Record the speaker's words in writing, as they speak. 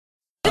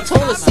the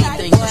toilet seat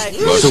thing.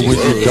 So when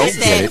you don't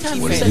get it,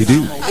 what do you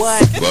do?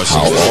 What?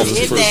 How often?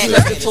 Hit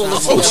that the toilet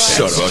seat. Oh,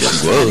 shut up.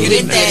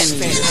 Hit that.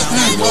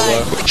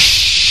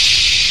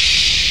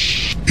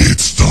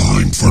 It's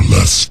time for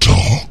Let's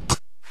Talk.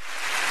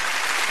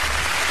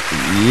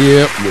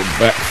 Yep, we're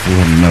back for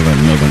another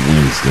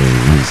Wednesday.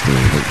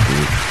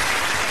 Hopefully,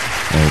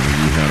 all of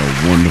you had a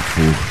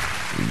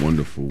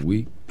wonderful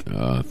week.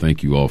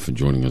 Thank you all for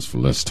joining us for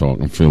Let's Talk.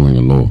 I'm feeling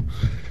a little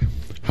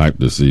hyped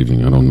this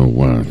evening. I don't know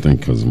why. I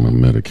think because of my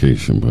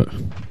medication, but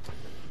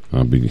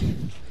I'll be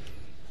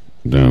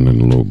down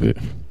in a little bit.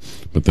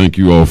 But thank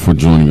you all for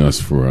joining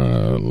us for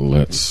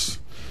Let's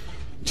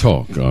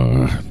Talk.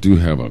 I do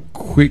have a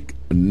quick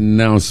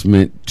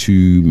announcement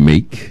to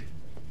make.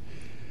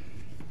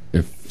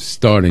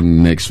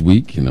 Starting next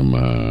week, and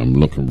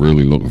I'm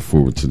really looking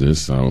forward to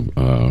this. I'll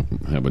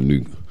have a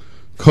new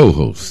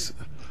co-host.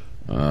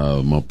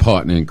 My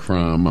partner in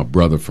crime, my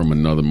brother from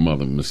another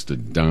mother, Mr.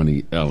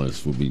 Donnie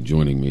Ellis, will be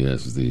joining me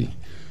as the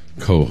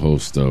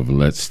co-host of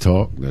Let's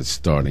Talk. That's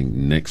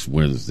starting next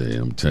Wednesday.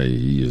 I'm telling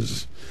you,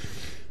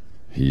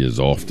 he is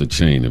off the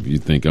chain. If you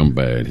think I'm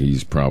bad,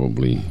 he's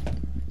probably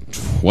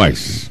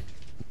twice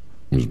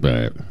as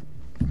bad.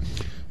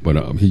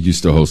 But he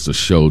used to host a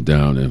show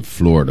down in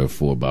Florida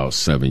for about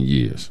 7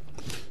 years.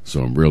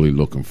 So I'm really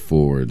looking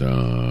forward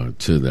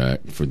to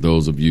that. For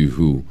those of you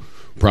who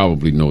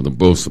probably know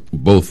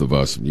both of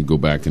us, you go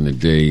back in the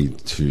day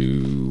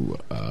to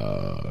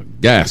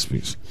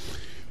Gatsby's.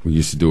 We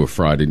used to do a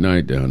Friday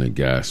night down at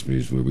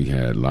Gatsby's where we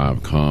had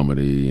live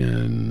comedy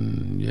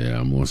and, yeah,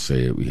 I'm going to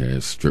say it, we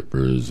had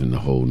strippers and the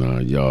whole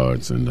 9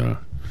 yards. And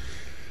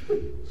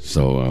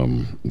so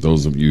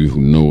those of you who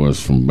know us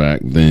from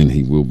back then,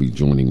 he will be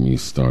joining me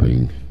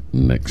starting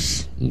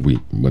next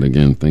week. But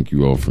again, thank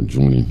you all for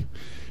joining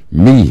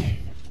me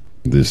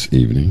this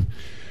evening.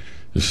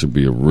 This should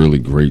be a really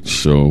great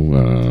show.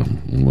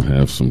 We'll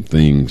have some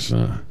things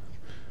to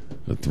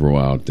throw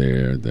out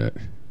there that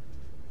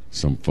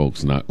some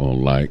folks not going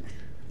to like.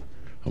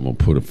 I'm going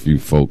to put a few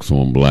folks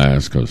on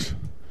blast because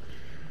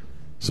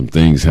some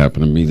things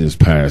happened to me this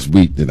past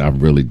week that I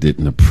really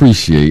didn't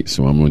appreciate,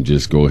 so I'm going to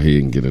just go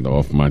ahead and get it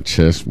off my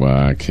chest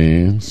while I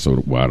can, so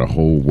that while the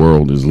whole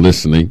world is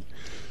listening.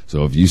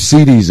 So if you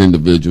see these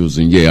individuals,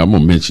 and yeah, I'm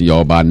going to mention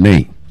y'all by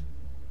name,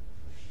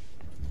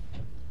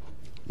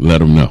 let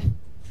them know.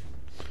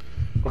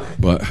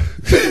 But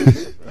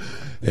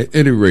at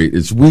any rate,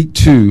 it's week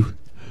 2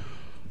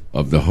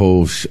 of the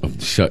whole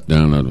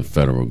shutdown of the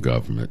federal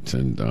government.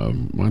 And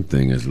my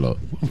thing is, look,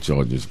 why don't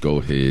y'all just go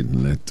ahead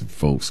and let the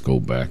folks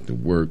go back to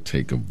work,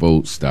 take a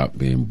vote, stop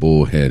being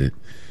bullheaded,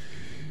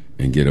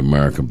 and get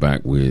America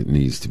back where it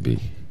needs to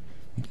be.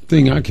 The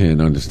thing I can't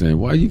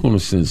understand, why are you going to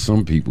send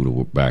some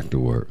people back to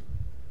work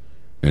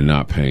and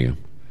not pay them,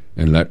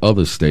 and let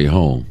others stay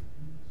home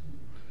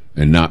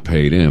and not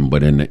pay them,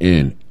 but in the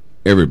end,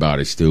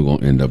 everybody's still going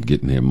to end up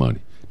getting their money?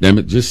 Damn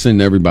it, just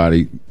send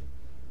everybody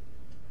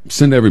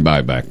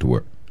back to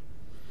work.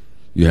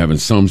 You're having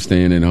some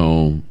staying at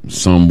home,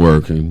 some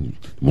working.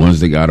 The ones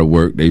that got to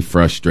work, they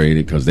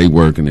frustrated because they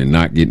working and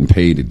not getting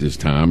paid at this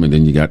time. And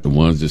then you got the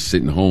ones just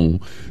sitting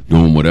home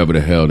doing whatever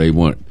the hell they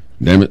want.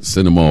 Damn it,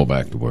 send them all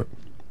back to work.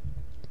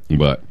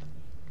 But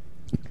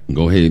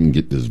go ahead and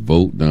get this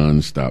vote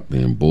done. Stop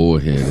being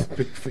bullheaded.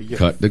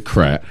 Cut the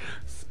crap.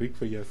 Speak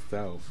for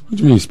yourself. What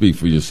do you mean speak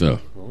for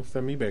yourself? Don't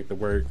send me back to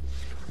work.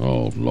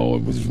 Oh,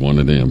 Lord, it was one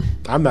of them.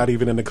 I'm not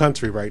even in the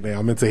country right now.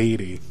 I'm in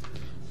Tahiti.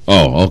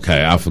 Oh,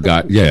 okay. I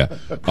forgot. Yeah.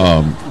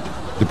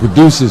 The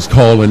producer's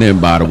calling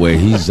in, by the way.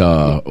 He's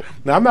No,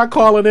 I'm not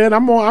calling in.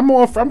 I'm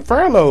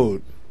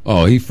furloughed.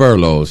 Oh, he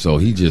furloughed, so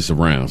he just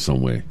around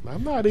somewhere.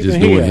 I'm not even just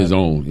here. doing his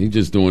own. He's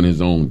just doing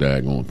his own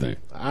daggone thing.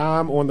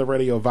 I'm on the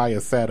radio via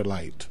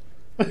satellite.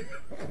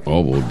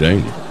 Oh, well,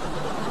 dang.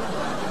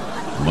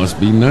 Must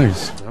be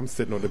nice. I'm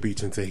sitting on the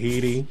beach in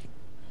Tahiti.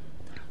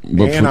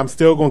 But and I'm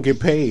still going to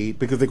get paid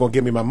because they're going to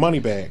give me my money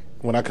back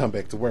when I come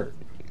back to work.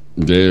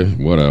 Yeah,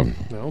 whatever.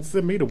 Don't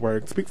send me to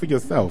work. Speak for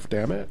yourself,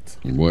 damn it.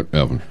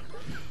 Whatever.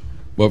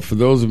 But for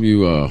those of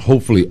you,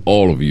 hopefully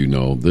all of you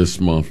know,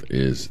 this month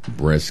is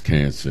Breast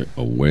Cancer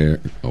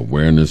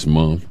Awareness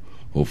Month.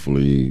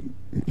 Hopefully,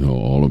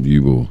 all of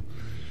you will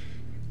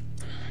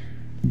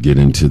get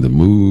into the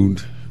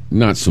mood.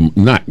 Not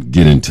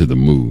get into the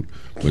mood,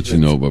 but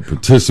but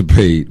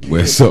participate,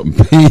 wear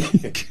something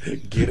pink.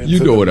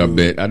 You know what I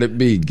meant. I didn't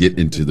mean get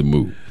into the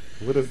mood.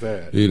 What is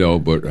that?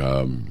 But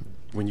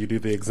when you do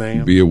the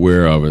exam, be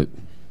aware of it.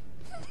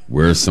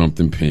 Wear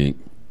something pink.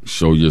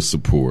 Show your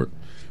support,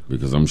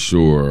 because I'm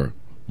sure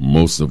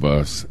most of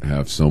us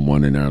have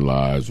someone in our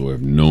lives or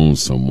have known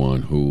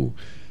someone who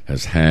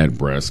has had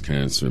breast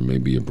cancer,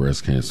 maybe a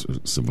breast cancer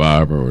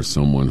survivor, or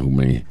someone who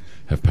may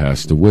have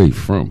passed away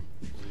from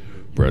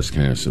breast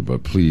cancer.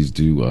 But please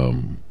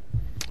do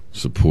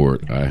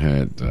support. I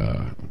had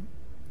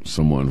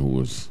someone who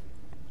was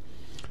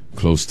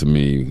close to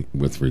me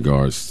with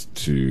regards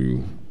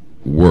to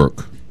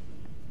work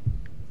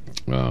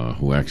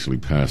who actually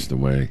passed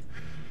away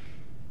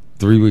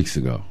 3 weeks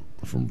ago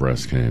from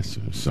breast cancer.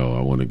 So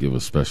I want to give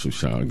a special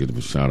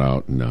shout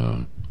out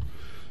and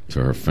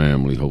to her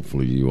family.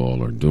 Hopefully you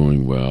all are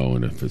doing well,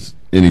 and if it's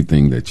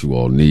anything that you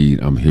all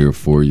need, I'm here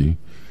for you.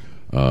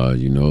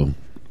 You know,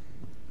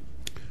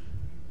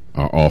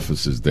 our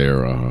office is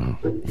there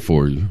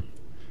for you.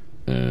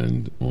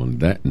 And on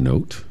that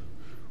note,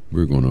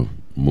 we're going to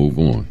move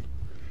on.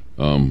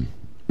 I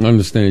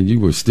understand you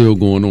were still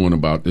going on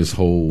about this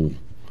whole,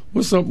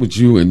 what's up with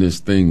you and this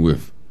thing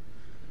with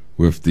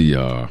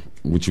the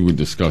what you were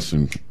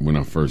discussing when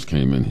I first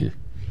came in here.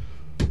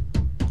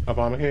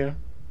 Obamacare?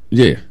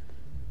 Yeah.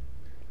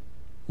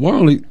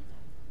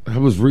 I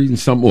was reading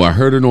something, or I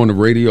heard it on the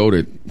radio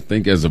that I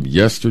think as of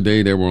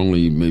yesterday there were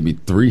only maybe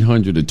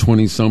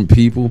 320 some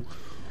people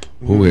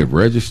who had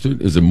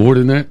registered. Is it more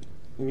than that?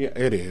 Yeah,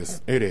 it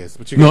is. It is.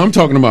 But No, I'm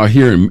talking about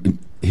here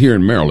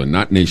in Maryland,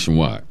 not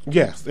nationwide.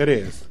 Yes, it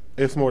is.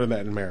 It's more than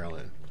that in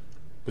Maryland.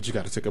 But you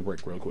got to take a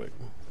break real quick.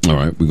 All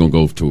right, we're going to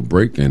go to a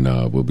break, and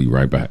we'll be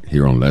right back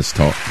here on Let's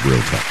Talk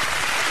Real Talk.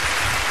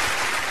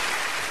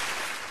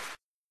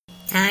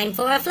 Time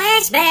for a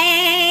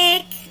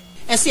flashback.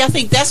 And see, I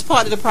think that's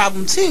part of the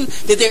problem, too,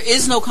 that there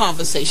is no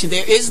conversation.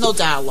 There is no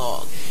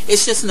dialogue.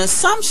 It's just an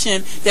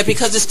assumption that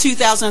because it's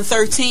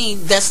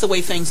 2013, that's the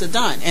way things are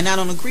done. And I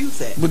don't agree with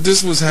that. But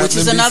this was happening which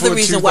is another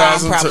reason why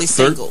I'm probably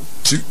single.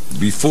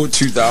 Before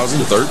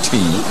 2013,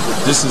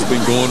 this has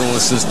been going on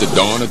since the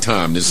dawn of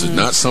time. This is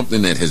not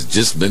something that has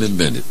just been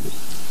invented.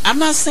 I'm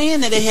not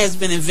saying that it has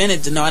been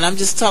invented, Denard. I'm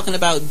just talking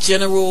about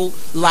general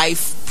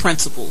life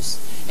principles.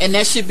 And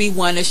that should be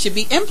one that should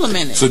be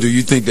implemented. So do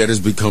you think that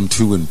has become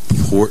too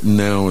important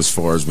now as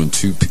far as when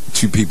two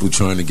people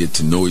trying to get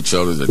to know each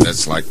other,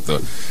 that's like the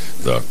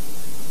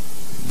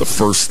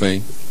first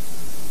thing?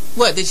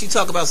 What, did you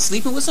talk about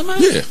sleeping with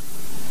somebody? Yeah.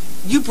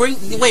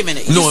 Wait a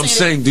minute. No, I'm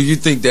saying, do you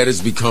think that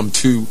has become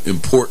too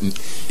important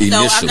initially?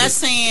 No, I'm not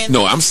saying.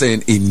 No, I'm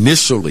saying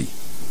initially.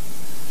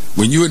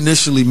 When you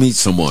initially meet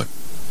someone,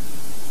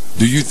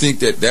 do you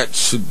think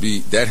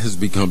that has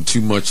become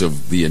too much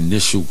of the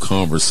initial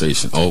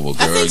conversation? Oh, well,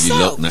 girl, I think you so.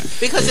 look nice.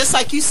 Because just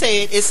like you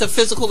said, it's a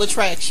physical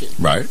attraction.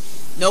 Right.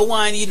 No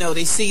one,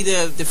 they see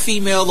the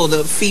female, or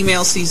the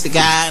female sees the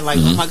guy, like,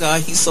 oh my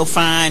God, he's so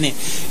fine, and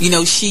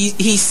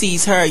he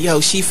sees her,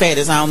 she fat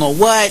as I don't know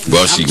what.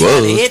 Well, I'm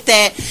trying to hit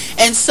that,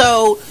 and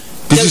so.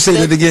 Did you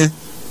say that again?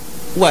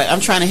 What? I'm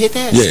trying to hit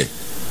that? Yeah.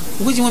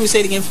 What do you want me to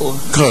say it again for?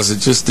 Because it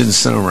just didn't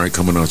sound right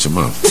coming out your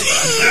mouth.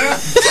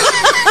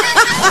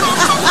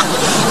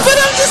 But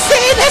I'm just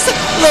saying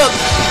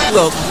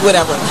look,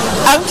 whatever.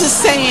 I'm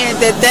just saying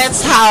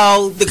that's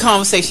how the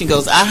conversation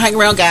goes. I hang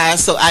around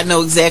guys, so I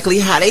know exactly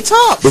how they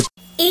talk.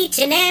 Each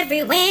and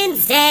every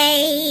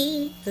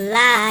Wednesday,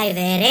 live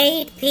at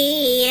 8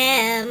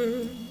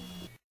 p.m.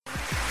 We're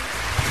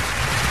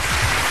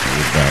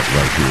back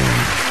right here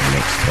on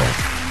Let's Talk.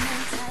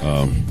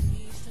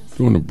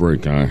 During the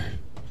break, I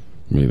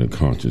made a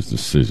conscious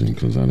decision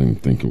because I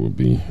didn't think it would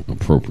be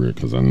appropriate,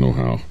 because I know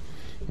how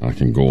I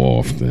can go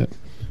off, that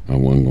I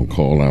wasn't going to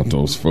call out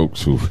those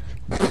folks who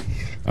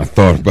I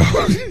thought about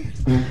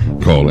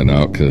calling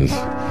out, because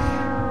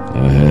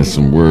I had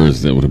some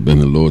words that would have been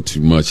a little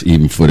too much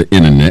even for the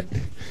internet.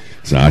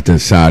 So I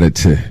decided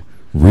to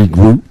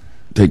regroup,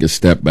 take a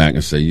step back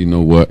and say, you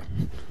know what?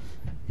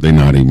 They're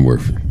not even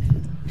worth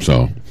it.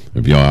 So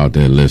if y'all out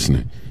there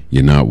listening,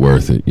 you're not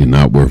worth it. You're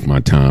not worth my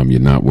time. You're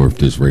not worth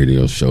this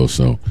radio show.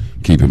 So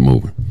keep it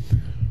moving.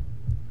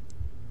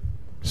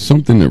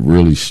 Something that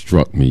really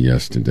struck me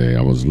yesterday,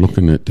 I was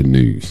looking at the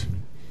news,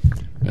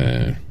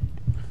 and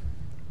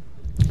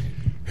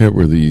here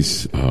were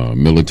these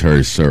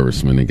military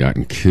servicemen that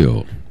gotten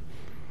killed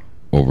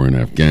over in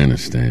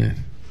Afghanistan,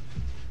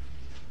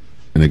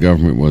 and the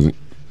government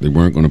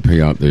weren't going to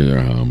pay out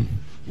their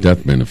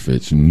death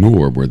benefits,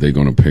 nor were they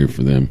going to pay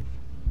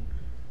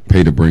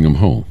to bring them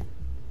home.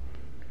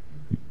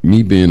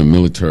 Me being a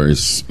military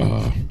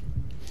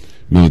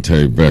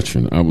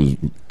veteran, I was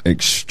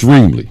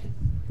extremely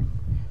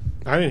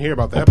I didn't hear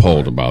about that.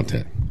 Appalled about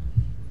that.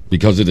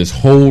 Because of this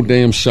whole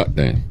damn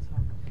shutdown.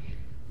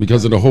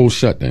 Because of the whole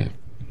shutdown.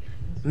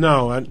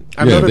 No, I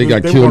yeah, know they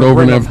got they killed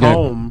over in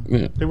Afghanistan.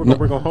 Yeah. They were going to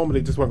bring them home, but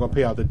they just weren't going to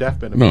pay out the death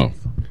benefits. No.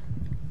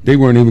 They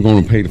weren't even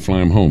going to pay to fly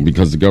them home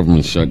because the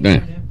government shut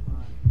down.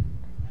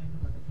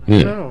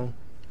 Yeah.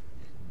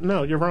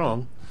 No, you're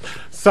wrong.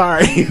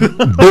 Sorry.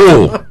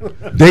 Bull.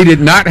 They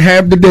did not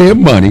have the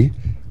damn money.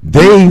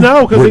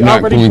 Because they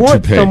already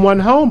brought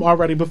someone home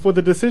already before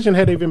the decision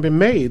had even been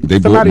made.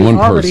 Somebody's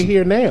already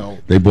here now.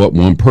 They brought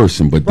one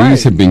person, but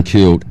these have been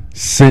killed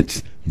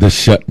since the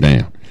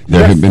shutdown.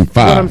 There have been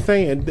 5. What I'm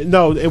saying,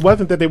 no, it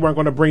wasn't that they weren't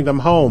going to bring them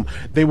home.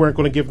 They weren't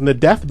going to give them the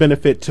death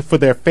benefit for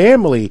their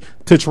family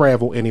to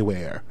travel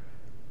anywhere.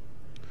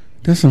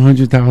 That's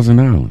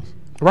 $100,000.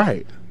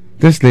 Right.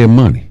 That's their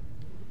money.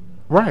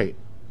 Right.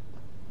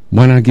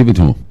 Why not give it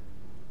to them?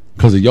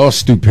 Because of y'all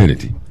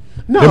stupidity.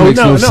 No.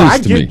 I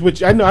get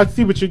what I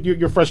see what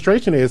your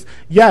frustration is.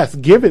 Yes,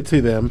 give it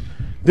to them.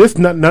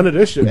 None of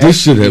this should.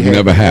 This should have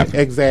never happened.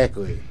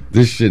 Exactly.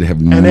 This should have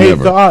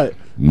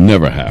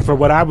never happened. For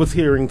what I was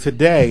hearing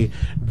today,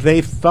 they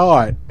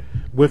thought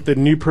with the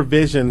new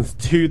provisions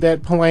to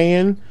that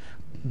plan,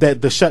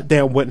 that the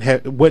shutdown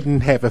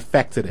wouldn't have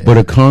affected it. But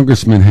a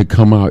congressman had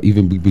come out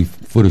even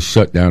before the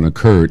shutdown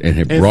occurred and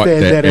had brought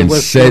that and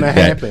said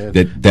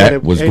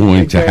that was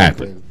going to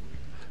happen.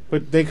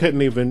 But they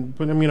couldn't even,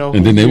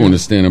 and then they want to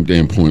stand up there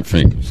and point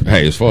fingers.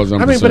 Hey, as far as I'm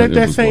concerned, but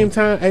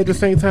at the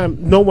same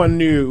time, no one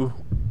knew.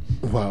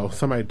 Well,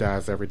 somebody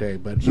dies every day,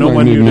 but no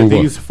one knew that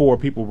these 4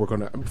 people were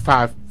going to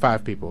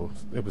five people.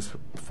 It was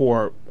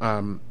 4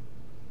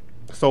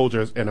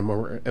 soldiers and a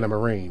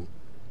Marine.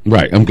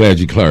 Right. I'm glad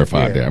you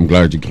clarified that. I'm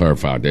glad you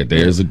clarified that.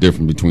 There is a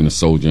difference between a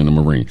soldier and a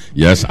Marine.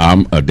 Yes,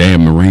 I'm a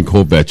damn Marine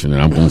Corps veteran,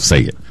 and I'm going to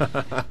say it.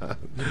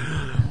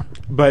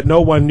 But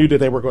no one knew that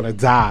they were going to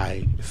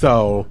die.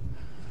 So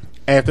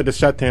after the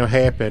shutdown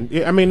happened,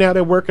 now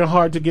they're working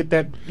hard to get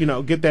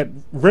that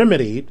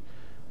remedied,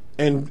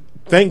 and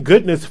thank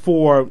goodness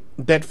for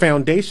that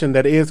foundation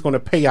that is going to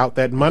pay out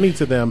that money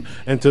to them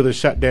until the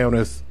shutdown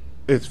is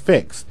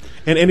fixed.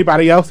 And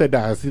anybody else that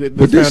dies, the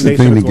foundation is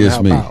going to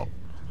help out.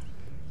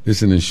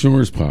 It's an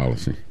insurance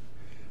policy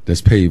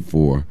that's paid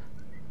for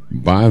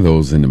by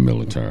those in the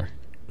military,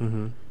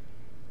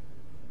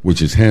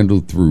 which is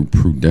handled through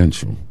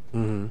Prudential.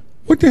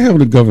 What the hell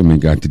the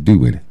government got to do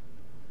with it?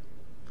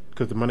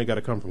 Because the money got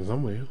to come from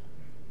somewhere.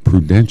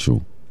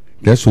 Prudential.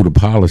 That's who the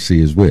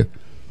policy is with.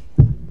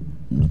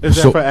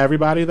 Is that for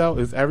everybody,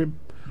 though? So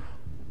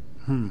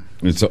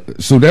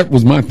that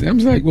was my thing. I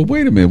was like, well,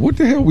 wait a minute. What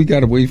the hell we got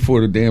to wait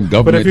for the damn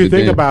government? But if you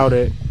think about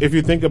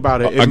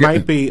it, it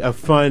might be a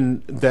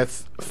fund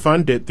that's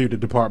funded through the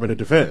Department of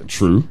Defense.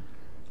 True.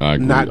 I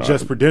agree. Not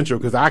just Prudential,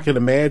 because I can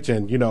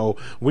imagine,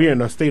 we're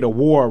in a state of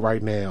war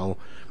right now,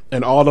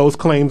 and all those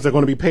claims are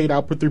going to be paid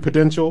out through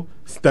Prudential.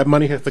 That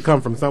money has to come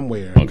from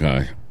somewhere.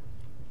 Okay.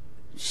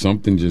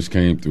 Something just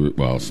came through.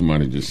 Well,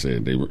 somebody just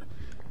said it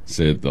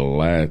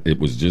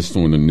was just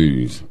on the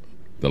news.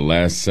 The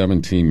last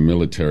 17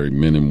 military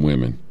men and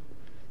women,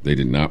 they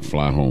did not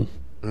fly home.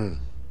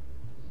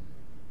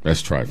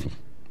 That's trifling.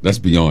 That's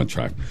beyond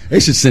trifling.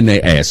 They should send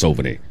their ass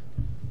over there.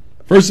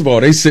 First of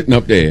all, they sitting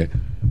up there,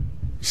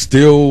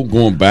 still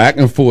going back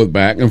and forth,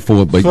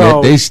 but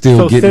yet they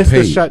still getting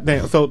paid. The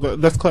shutdown, so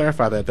let's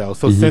clarify that, though.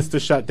 So since the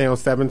shutdown,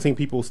 17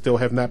 people still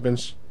have not been...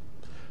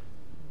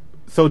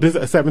 So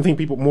does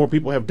 17 more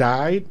people have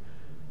died?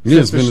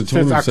 Yeah,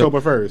 since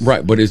October 1st.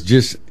 Right, but it's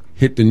just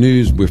hit the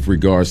news with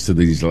regards to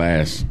these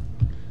last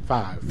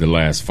 5. The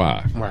last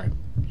 5. Right.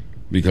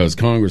 Because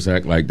Congress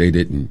act like they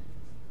didn't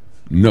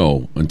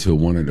know until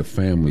one of the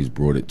families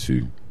brought it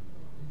to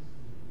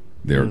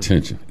their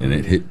attention, and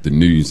it hit the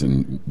news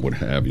and what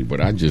have you.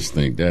 But I just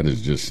think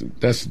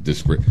that's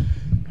disgrace.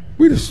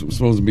 We're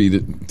supposed to be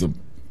the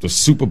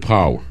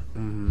superpower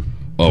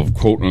of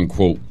quote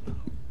unquote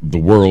the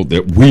world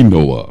that we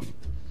know of,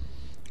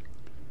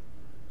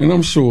 and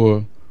I'm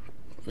sure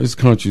there's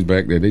countries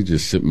back there, they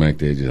just sit back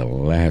there just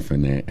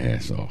laughing their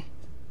ass off.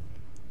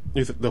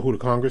 Is it the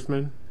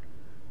congressman?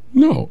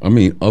 No, I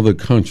mean other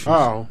countries.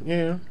 Oh,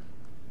 yeah.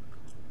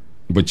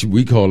 But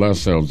we call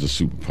ourselves the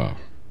superpower.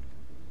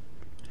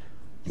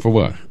 For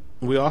what?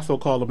 We also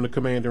call him the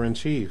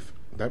commander-in-chief.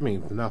 That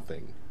means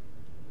nothing.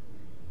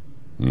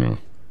 No,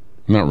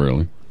 not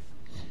really.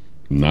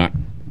 Not.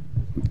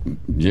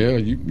 Yeah,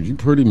 you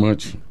pretty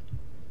much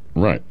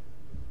right.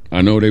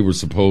 I know they were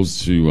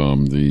supposed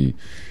to, the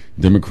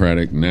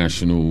Democratic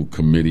National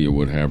Committee or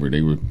whatever,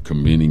 they were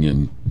convening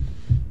in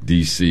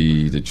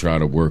D.C. to try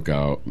to work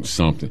out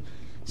something.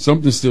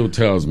 Something still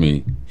tells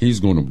me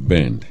he's going to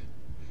bend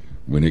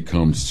when it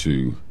comes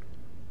to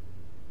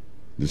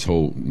this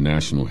whole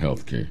national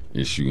health care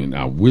issue. And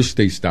I wish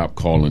they stopped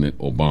calling it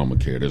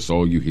Obamacare. That's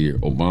all you hear.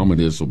 Obama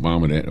this,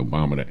 Obama that,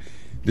 Obama that.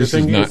 This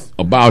is not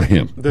about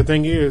him. The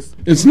thing is,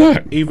 it's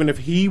not. Even if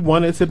he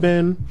wanted to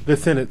bend, the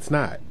Senate's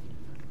not.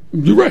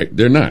 You're right.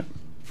 They're not.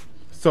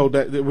 So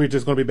that we're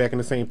just going to be back in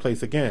the same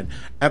place again.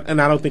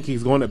 And I don't think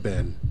he's going to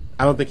bend.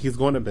 I don't think he's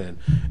going to bend.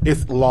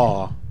 It's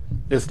law.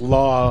 It's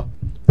law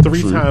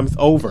 3 times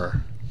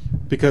over.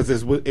 Because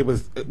it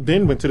was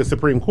then went to the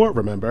Supreme Court,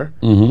 remember?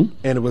 Mm-hmm.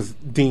 And it was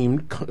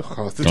deemed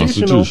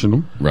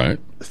constitutional. Right.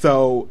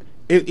 So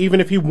even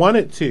if he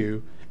wanted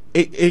to,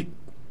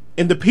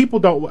 and the people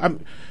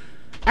don't...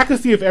 I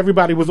could see if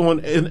everybody was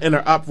in an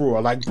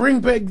uproar, like bring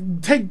back,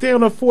 take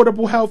down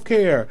affordable health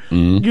care.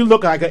 Mm-hmm. You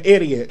look like an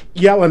idiot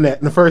yelling that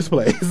in the first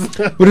place.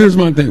 But here's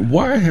my thing.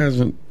 Why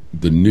hasn't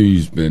the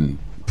news been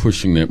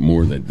pushing that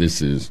more, that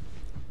this is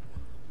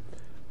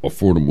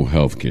affordable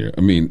health care?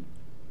 I mean,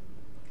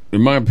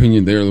 in my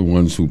opinion, they're the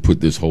ones who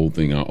put this whole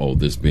thing out,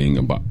 this being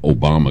about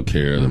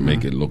Obamacare, to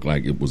make it look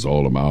like it was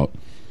all about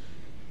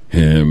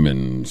him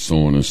and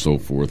so on and so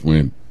forth,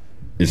 when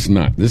it's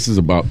not. This is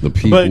about the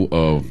people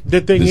of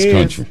this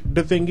country.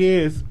 The thing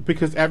is,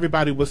 because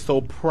everybody was so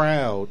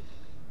proud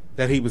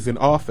that he was in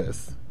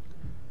office.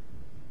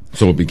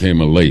 So it became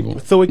a label.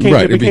 So it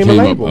became a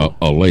label.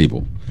 A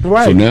label.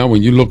 Right. So now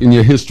when you look in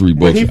your history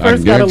books, he I first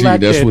can got guarantee you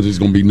that's elected- what it's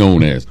going to be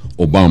known as,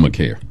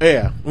 Obamacare.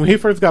 Yeah, when he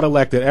first got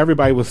elected,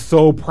 everybody was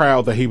so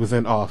proud that he was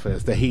in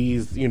office, that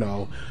he's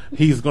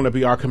going to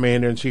be our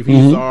commander in chief.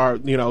 He's our,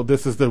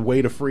 this is the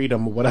way to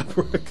freedom or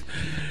whatever.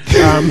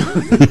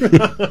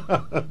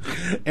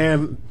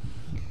 And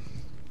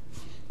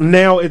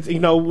now it's,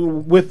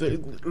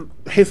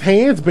 with his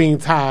hands being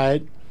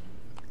tied,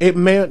 it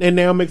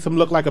now makes him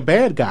look like a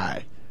bad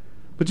guy.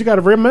 But you got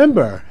to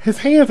remember, his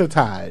hands are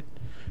tied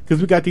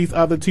because we got these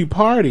other two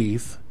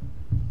parties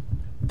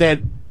that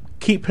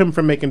keep him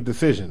from making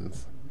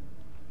decisions.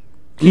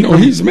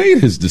 He's made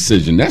his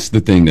decision. That's the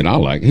thing that I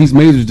like. He's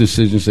made his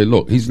decision. Say,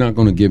 look, he's not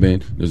going to give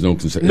in. There's no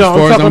concern. No,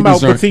 I'm talking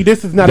about. But see,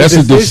 this is not a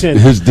decision.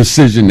 His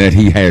decision that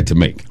he had to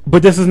make.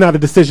 But this is not a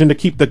decision to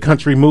keep the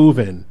country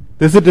moving.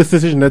 This is a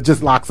decision that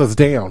just locks us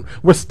down.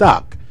 We're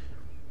stuck.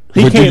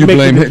 He But can't do you make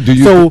blame it. him? Do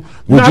you? So would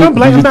no, you- I'm not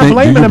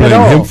blaming him at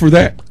all. him for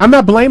that? I'm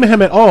not blaming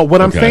him at all.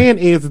 What I'm Okay. saying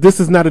is, this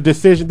is not a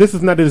decision. This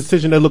is not a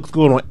decision that looks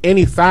good on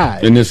any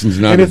side. And this is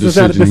not a this is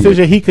not a decision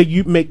decision he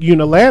could make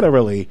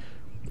unilaterally,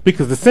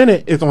 because the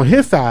Senate is on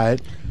his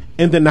side,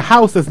 and then the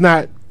House is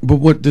not. But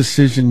what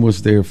decision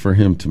was there for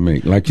him to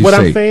make? Like you What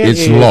say, I'm saying it's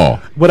is- law.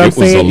 what I'm It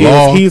was saying a is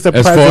law. he's a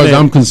as far as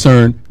president. I'm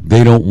concerned,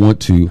 they don't want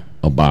to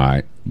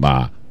abide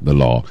by the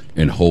law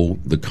and hold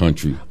the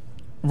country.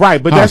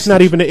 Right, but that's not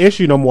hostage. even the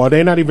issue no more.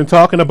 They're not even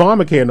talking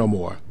Obamacare no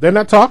more. They're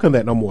not talking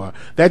that no more.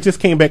 That just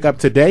came back up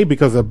today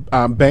because of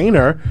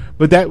Boehner,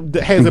 but that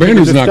hasn't been a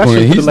Banner's not discussion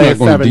going. for He's the not last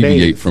going to 7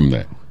 deviate days. from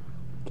that.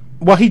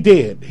 Well, he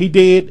did.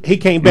 He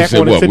came back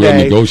said on what? it We'll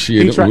today.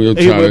 negotiate He it. We'll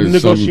he try would to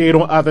negotiate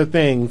on other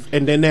things,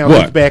 and then now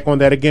What? he's back on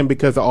that again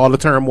because of all the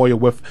turmoil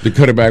with. To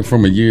cut it back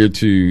from a year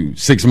to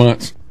 6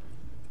 months,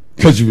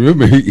 because you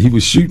remember he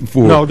was shooting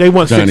for. No, they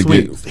want trying 6 to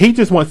get- weeks. He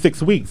just wants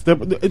 6 weeks.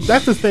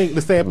 That's the thing.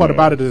 The sad part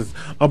about it is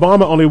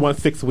Obama only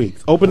wants 6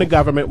 weeks. Open the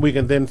government. We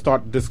can then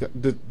start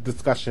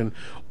discussion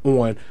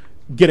on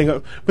getting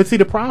a. But see,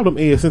 the problem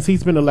is, since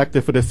he's been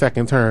elected for the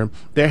second term,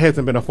 there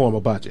hasn't been a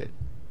formal budget.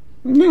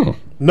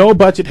 No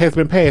budget has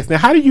been passed. Now,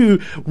 how do you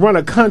run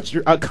a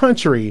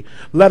country,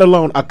 let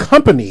alone a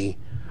company,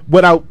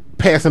 without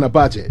passing a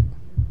budget?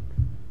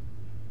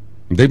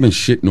 They've been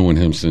shitting on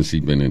him since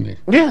he's been in there.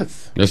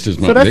 Yes. That's just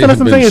So that's what I'm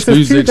saying. Since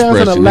excuse the expression, they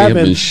have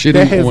 2011, been shitting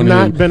there has on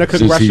not him been a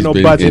since he's congressional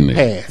been budget in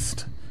there.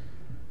 passed.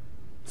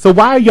 So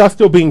why are y'all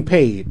still being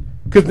paid?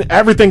 Because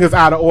everything is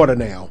out of order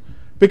now.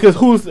 Because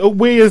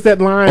where is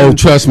that line? Oh,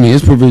 trust me,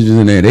 there's provisions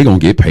in there. They're going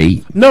to get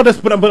paid. No,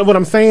 but what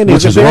I'm saying Which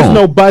is, if is there's wrong.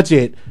 no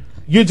budget,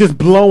 you're just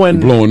blowing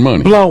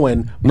money.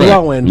 blowing,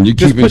 And you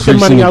just keep pushing increasing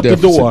money the out the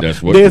deficit. door.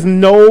 That's what- There's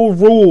no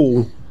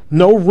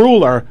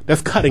ruler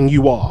that's cutting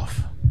you off.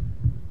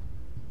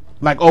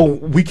 Like, oh,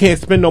 we can't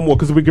spend no more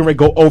because we're going to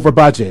go over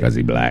budget. Because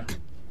he black.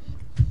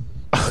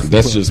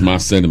 That's just my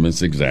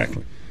sentiments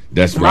exactly.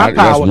 That's My right.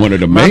 That's power- one of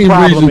the my main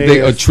problem reasons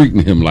they are is-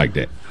 treating him like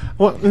that.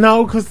 Well,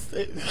 no, because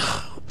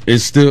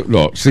It's still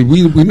look. See,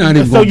 we're not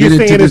even. so going to you're get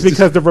into saying this. it's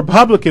because the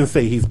Republicans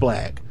say he's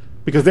black,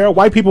 because there are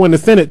white people in the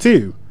Senate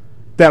too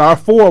that are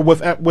for with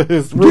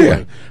his ruling.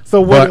 Yeah.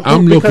 So what? But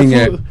I'm looking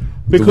at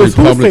because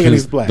the who's saying he's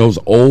Republicans, black? those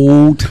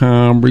old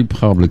time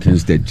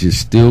Republicans that just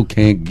still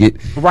can't get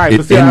Right, it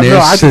but see, in their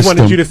I just system.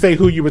 wanted you to say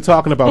who you were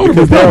talking about, Oh, the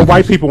because there are white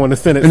Republicans. people on the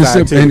Senate And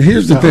side it's- too. and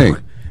here's the So, thing.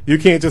 you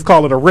can't just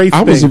call it a race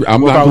I'm thing.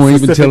 not without going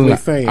to even tell specifically you.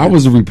 saying I it.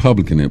 was a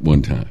Republican at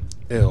one time.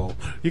 Ew.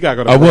 You gotta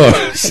go to I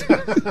race.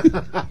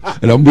 was,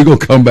 and we're gonna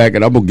come back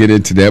and I'm gonna get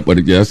into that.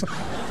 But yes,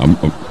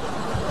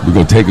 we're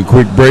gonna take a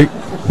quick break,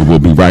 and we'll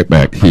be right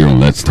back here on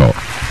Let's Talk.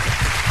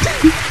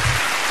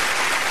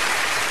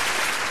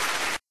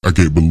 I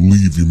can't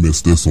believe you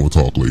missed this on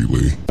Talk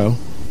lately.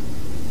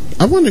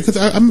 I wonder, because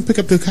I'm going to pick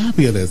up the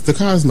copy of this, the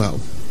Cosmo.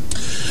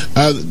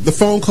 The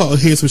phone call,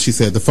 here's what she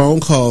said. The phone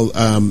call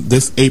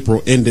this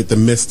April ended the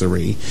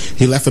mystery.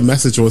 He left a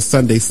message on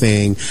Sunday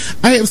saying,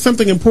 "I have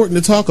something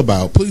important to talk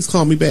about. Please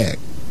call me back."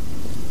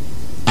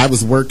 I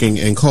was working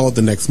and called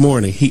the next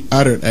morning. He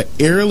uttered an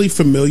eerily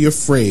familiar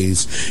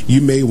phrase,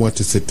 "You may want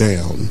to sit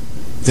down."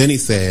 Then he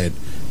said,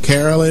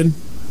 "Carolyn,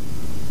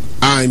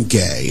 I'm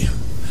gay."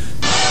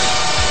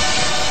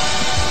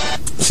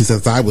 She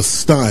says, "I was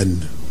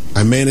stunned.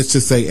 I managed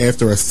to say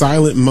after a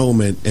silent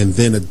moment and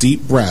then a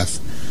deep breath,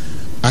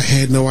 I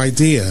had no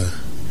idea.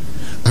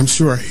 I'm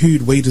sure a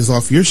huge weight is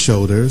off your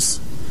shoulders.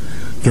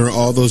 During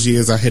all those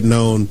years I had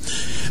known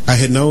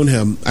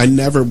him, I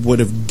never would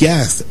have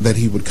guessed that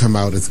he would come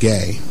out as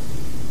gay."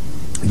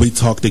 We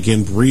talked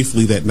again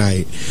briefly that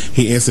night.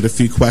 He answered a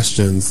few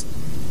questions.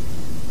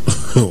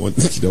 You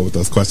know what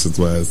those questions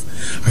was?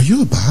 "Are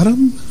you a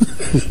bottom?"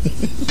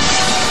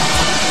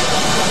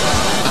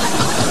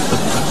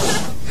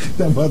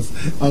 That was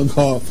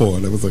uncalled for.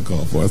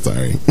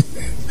 Sorry.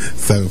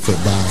 7 foot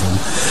bottom.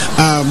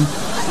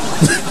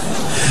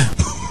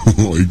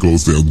 It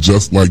goes down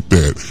just like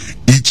that.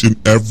 Each and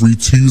every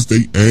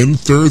Tuesday and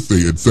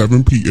Thursday at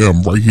 7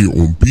 p.m. right here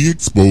on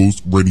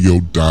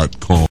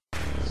BeExposedRadio.com.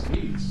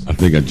 I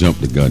think I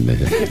jumped the gun there.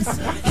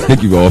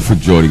 Thank you all for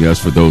joining us.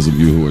 For those of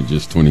you who are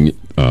just tuning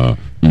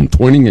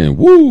in,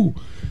 woo!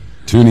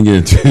 tuning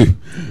in to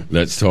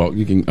Let's Talk.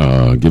 You can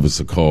give us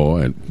a call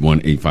at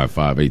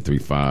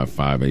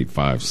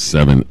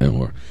 1-855-835-5857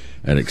 or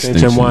at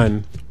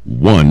extension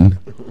 1,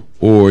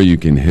 or you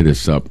can hit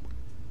us up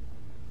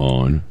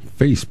on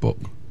Facebook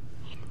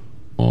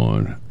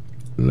on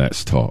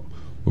Let's Talk.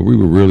 But we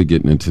were really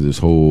getting into this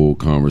whole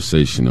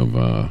conversation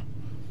of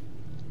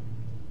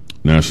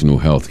national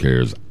health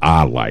care, as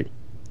I like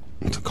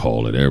to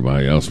call it.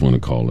 Everybody else want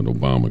to call it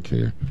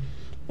Obamacare.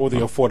 Or the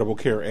Affordable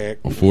Care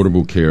Act.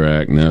 Affordable Care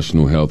Act,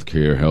 national health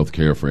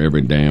care for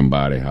every damn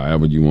body,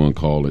 however you want to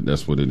call it,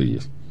 that's what it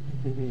is.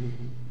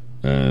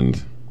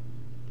 And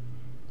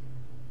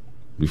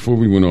before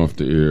we went off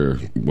the air,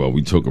 well,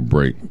 we took a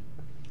break.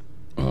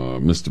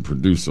 Mr.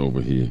 Producer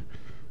over here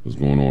was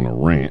going on a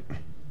rant.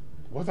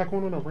 Was I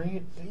going on a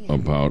rant? Damn.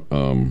 About,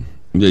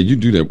 yeah, you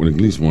do that at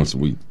least once a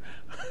week.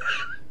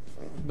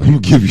 I'm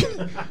going to give you,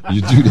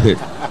 you do that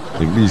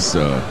at least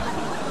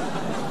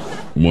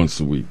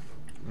once a week.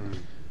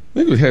 I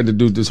think it had to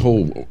do with this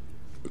whole,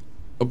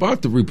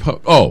 about the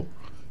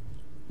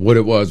what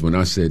it was when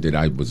I said that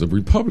I was a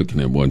Republican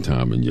at one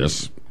time, and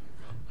yes,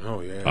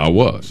 I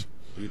was.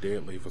 You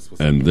did leave us with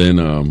and then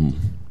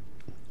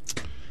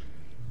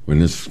when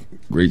this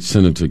great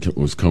senator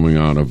was coming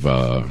out of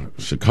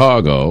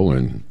Chicago,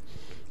 and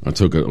I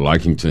took a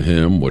liking to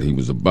him, what he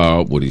was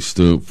about, what he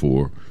stood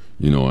for,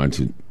 I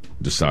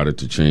decided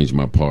to change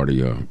my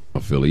party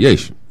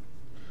affiliation.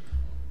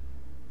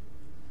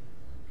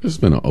 It's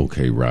been an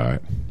okay ride.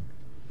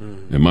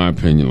 In my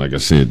opinion, like I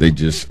said,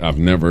 I've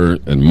never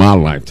in my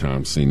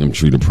lifetime seen them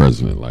treat a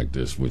president like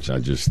this, which I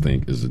just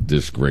think is a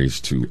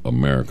disgrace to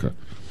America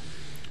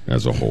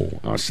as a whole.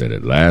 I said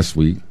it last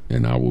week,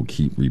 and I will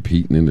keep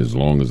repeating it as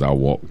long as I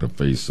walk the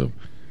face of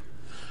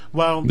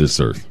this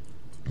earth.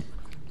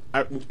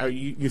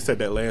 You said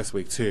that last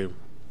week, too.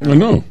 I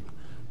know.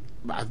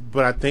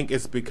 But I think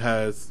it's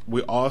because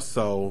we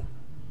also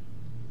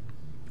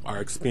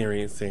are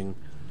experiencing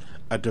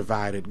a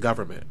divided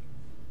government.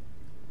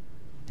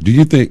 Do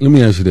you think, let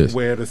me ask you this.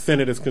 Where the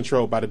Senate is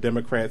controlled by the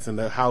Democrats and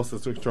the House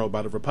is controlled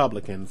by the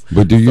Republicans.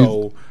 But do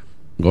you,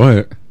 go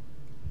ahead.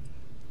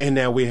 And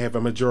now we have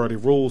a majority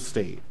rule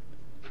state.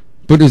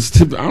 But it's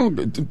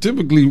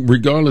typically,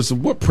 regardless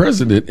of what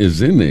president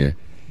is in there,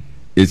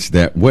 it's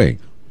that way.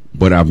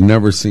 But I've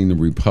never seen the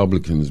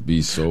Republicans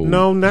be so.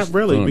 No, not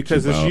really,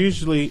 because it's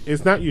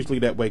not usually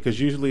that way. Because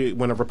usually,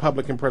 when a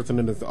Republican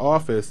president is in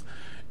office,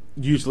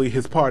 usually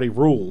his party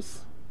rules.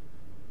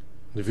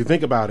 If you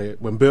think about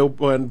it, when Bill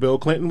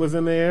Clinton was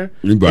in there,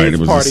 it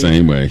was the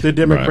same way. The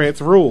Democrats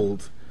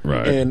ruled,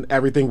 and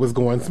everything was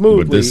going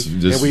smoothly. But this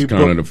is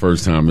kind of the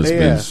first time it's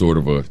been sort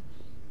of a.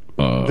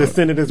 The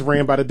Senate is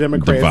ran by the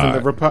Democrats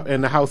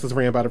and the House is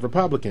ran by the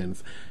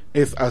Republicans.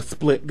 It's a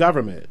split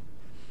government.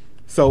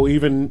 So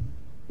even,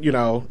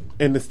 and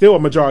it's still a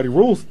majority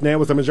rule.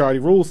 Now it's a majority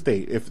rule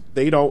state. If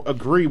they don't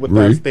agree with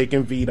us, they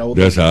can veto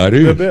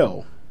the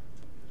bill.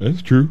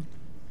 That's true.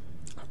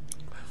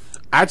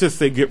 I just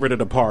say get rid of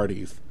the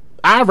parties.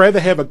 I'd rather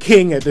have a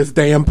king at this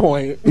damn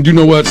point. You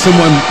know what?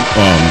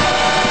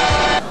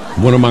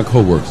 One of my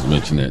coworkers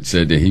mentioned that,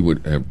 said that he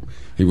would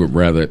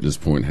rather at this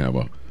point have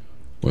a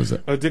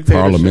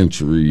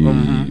parliamentary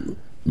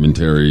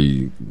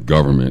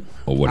government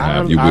or what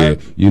have you. Where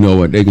you know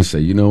what they can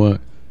say. You know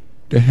what?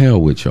 The hell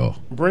with y'all.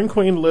 Bring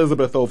Queen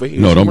Elizabeth over here.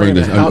 No, don't bring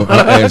this. Her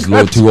ass a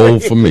little too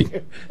old for me.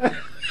 But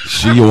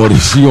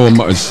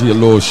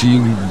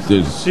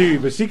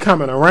she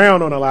coming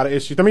around on a lot of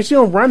issues. I mean, she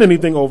don't run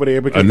anything over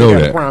there because they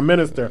got a prime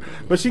minister.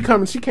 But she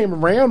came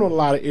around on a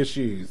lot of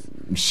issues.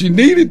 She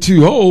needed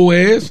to, whole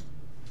ass.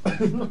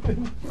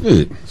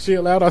 She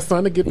allowed her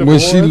son to get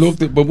divorced.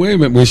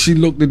 When she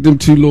looked at them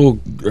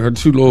her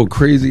two little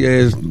crazy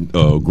ass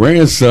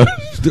grandsons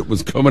that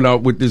was coming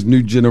out with this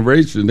new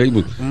generation, they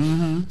was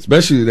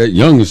especially that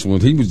youngest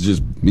one. He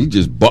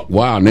just buck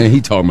wild. Now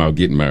he talking about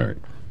getting married.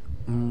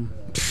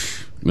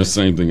 The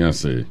same thing I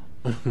said.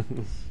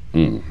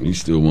 You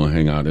still want to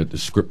hang out at the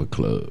stripper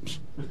clubs.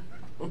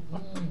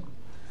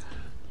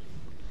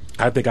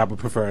 I think I would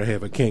prefer to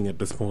have a king at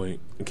this point,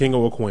 a king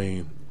or a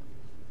queen.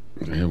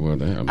 Yeah, well,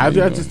 I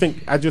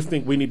just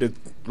think we need to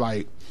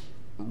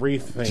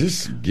rethink.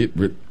 Just get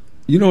rid.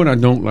 You know what I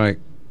don't like?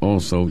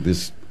 Also,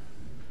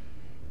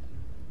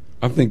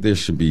 I think there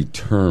should be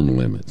term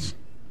limits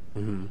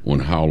on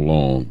how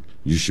long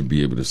you should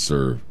be able to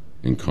serve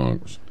in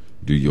Congress.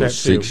 Do your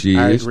 6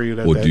 years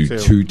or do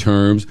 2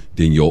 terms,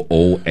 then your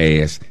old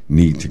ass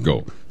need to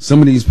go.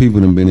 Some of these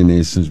people have been in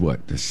there since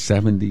what, the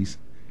 70s,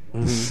 the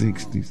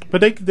 60s.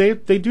 But they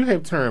do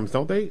have terms,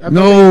 don't they? I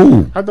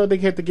thought they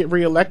had to get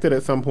reelected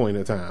at some point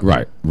in time.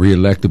 Right,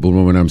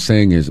 reelectable. What I'm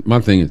saying is, my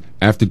thing is,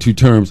 after 2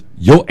 terms,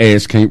 your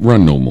ass can't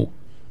run no more.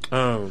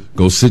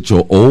 Go sit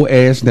your old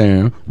ass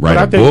down,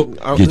 write a book,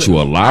 get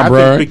you a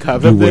library,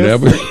 do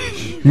whatever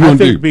you want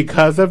to do.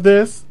 Because of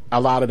this,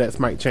 a lot of that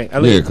might change.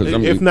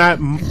 If not,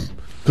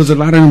 because a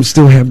lot of them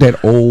still have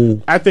that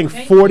old. I think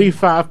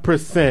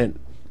 45%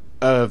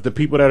 of the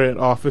people that are in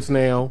office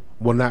now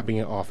will not be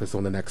in office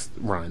on the next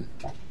run.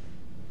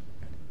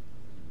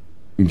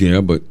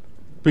 Yeah, but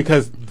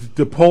because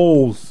the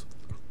polls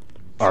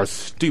are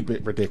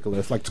stupid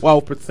ridiculous, like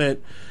 12%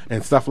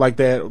 and stuff like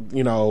that.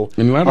 You know,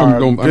 And a lot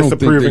of them are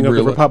disapproving of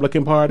the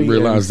Republican Party.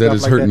 Realize and that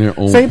it's stuff like hurting their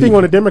own Same thing people.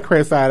 on the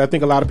Democrat side. I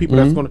think a lot of people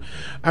that's going to.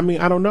 I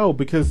mean, I don't know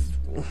because.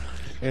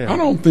 Yeah. I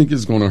don't think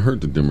it's going to hurt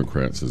the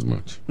Democrats as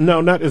much.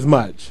 No, not as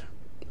much.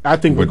 I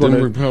think we're But going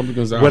them to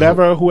Republicans,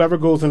 whoever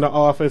goes into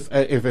office,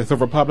 if it's a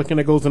Republican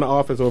that goes into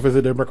office or if it's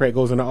a Democrat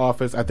goes into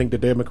office, I think the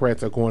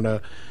Democrats are going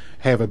to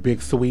have a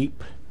big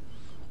sweep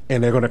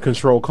and they're going to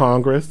control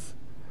Congress.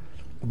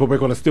 But we're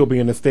going to still be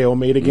in a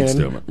stalemate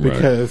again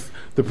because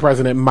the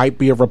president might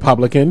be a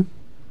Republican.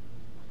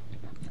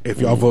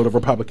 If y'all vote a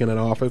Republican in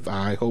office,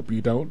 I hope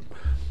you don't.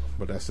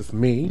 But that's just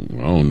me.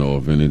 I don't know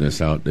if any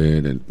that's out there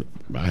that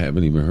I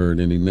haven't even heard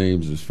any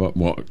names as far.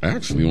 Well,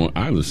 actually, on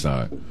either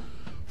side, as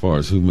far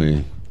as who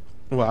may,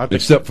 well, I think,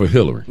 except for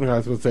Hillary. I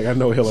was going to say I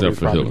know Hillary's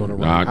probably going to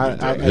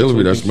run.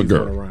 Hillary, that's my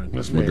girl. Run.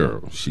 That's my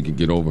girl. She can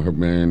get over her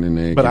man and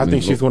then. But I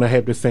think she's going to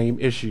have the same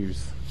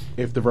issues.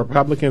 If the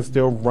Republicans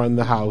still run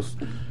the House,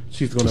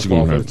 she's going to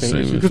fall for the same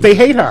issues because they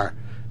hate her.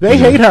 They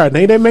hate her.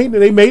 They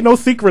made no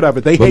secret of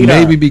it. They hate her. But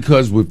maybe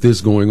because with this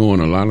going on,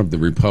 a lot of the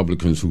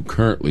Republicans who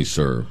currently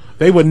serve,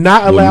 they would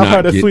not allow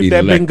her to sweep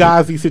that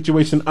Benghazi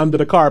situation under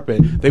the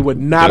carpet. They would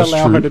not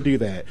allow her to do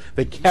that.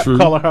 They kept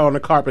calling her on the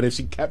carpet, and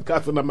she kept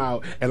cussing them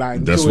out. And I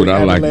enjoyed that's what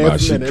I like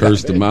about. She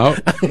cursed them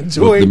out, looked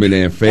them in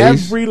their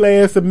face. Every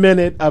last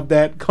minute of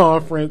that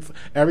conference.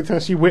 Every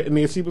time she went in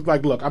there, she was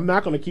like, "Look, I'm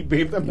not going to keep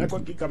coming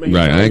here.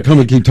 Right, I ain't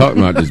coming to keep talking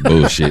about this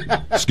bullshit.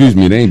 Excuse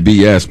me, it ain't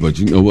BS, but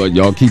you know what?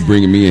 Y'all keep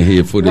bringing me in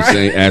here for the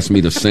same, ask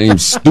me the same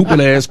stupid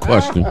ass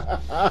question,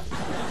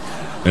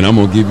 and I'm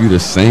gonna give you the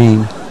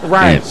same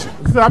answer.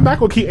 So I'm not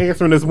gonna keep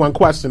answering this one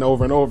question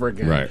over and over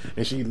again. Right.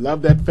 And she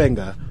loved that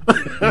finger.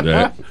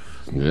 Yeah.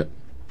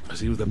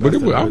 She was the best. But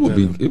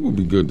it would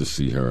be good to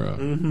see her.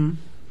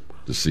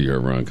 To see her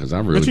run because I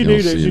really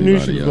don't see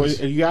anybody else.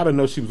 You got to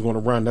know she was going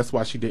to run. That's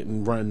why she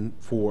didn't run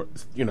for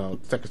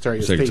Secretary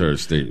of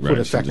State right, for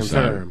the second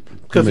term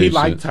because he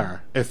liked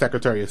her as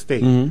Secretary of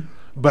State.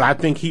 But I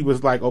think he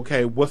was like,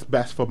 okay, what's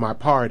best for my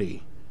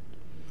party?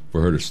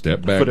 For her to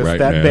step back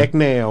back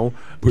now.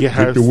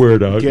 Get the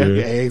word out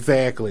there.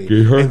 Exactly.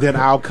 And then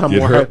I'll come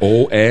get on her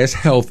old ass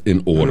health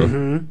in order.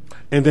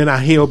 And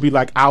then he'll be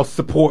like, I'll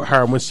support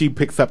her when she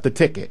picks up the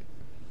ticket.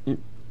 You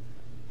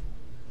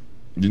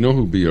know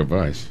who'd be her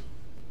vice?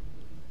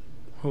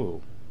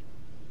 Who?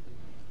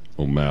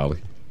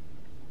 O'Malley.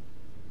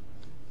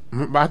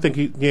 I think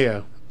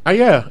yeah.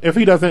 If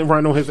he doesn't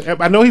run on his,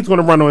 I know he's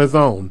going to run on his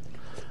own.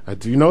 I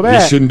do know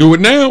that. He shouldn't do it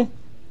now.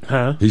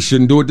 Huh? He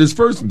shouldn't do it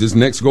this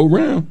next go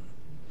round.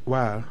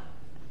 Why?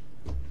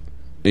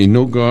 Ain't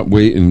no God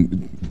way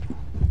in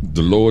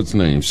the Lord's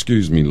name,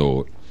 excuse me,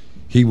 Lord,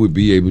 he would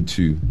be able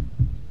to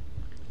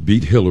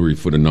beat Hillary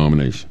for the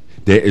nomination.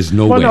 There is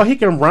no way. Well, no, he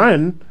can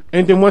run,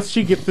 and then once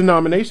she gets the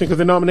nomination, because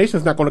the nomination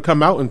is not going to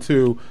come out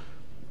until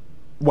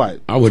what?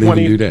 I wouldn't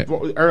even do that.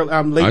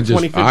 Late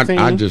 2015.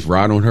 I just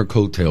ride on her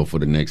coattail for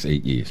the next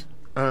 8 years.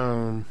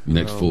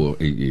 Next 8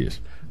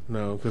 years.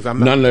 No, because I'm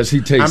not. Not unless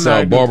he takes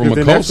Barbara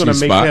McCoskey's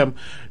spot.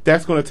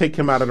 That's going to take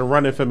him out of the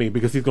running for me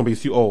because he's going to be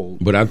too old.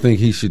 But I think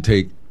he should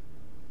take.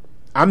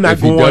 I'm not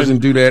if going. If he doesn't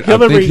do that,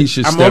 Hillary, I think he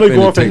should step in. I'm only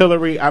going for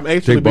Hillary. I'm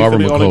actually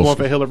basically only McCoskey. going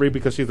for Hillary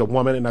because she's a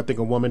woman, and I think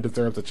a woman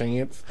deserves a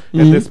chance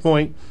at this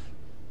point.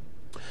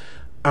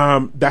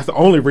 That's the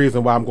only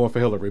reason why I'm going for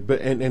Hillary. But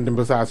and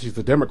besides, she's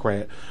a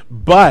Democrat.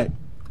 But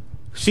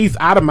she's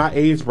out of my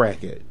age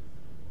bracket.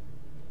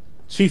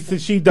 She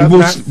does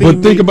not see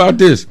But think about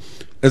this.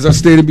 As I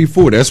stated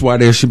before, that's why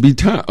there should be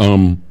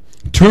term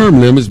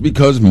limits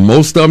because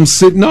most of them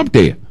sitting up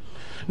there.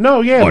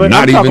 No, yeah, but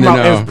I'm talking about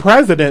as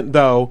president,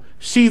 though,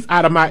 she's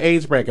out of my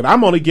age bracket.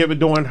 I'm only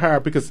doing her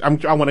because I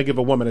want to give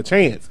a woman a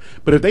chance.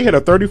 But if they had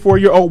a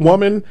 34-year-old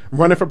woman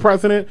running for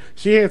president,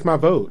 she has my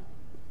vote.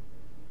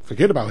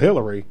 Forget about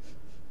Hillary.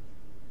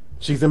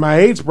 She's in my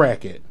age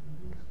bracket.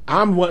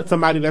 I'm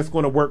somebody that's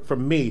going to work for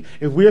me.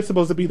 If we're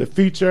supposed to be the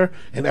future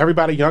and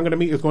everybody younger than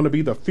me is going to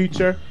be the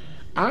future,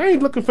 I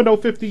ain't looking for no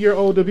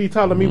 50-year-old to be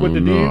telling me what to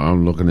do.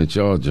 I'm looking at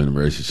y'all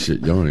generation.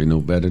 Shit, y'all ain't no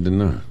better than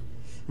us.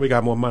 We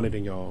got more money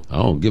than y'all. I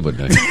don't give a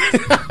damn.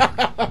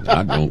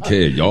 I don't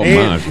care. Y'all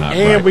minds not right.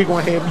 And we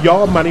gonna have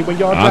y'all money when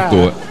y'all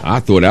die. I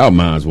thought our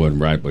minds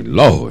wasn't right, but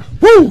Lord,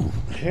 woo!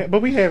 Yeah,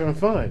 but we having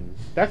fun.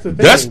 That's the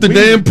thing. That's the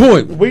damn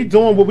point. We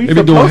doing what we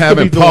supposed to be doing.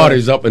 Having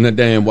parties up in the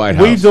damn White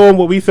House. We doing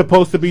what we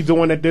supposed to be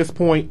doing at this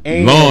point.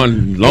 And lawn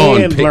and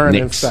learning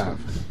picnics. Stuff.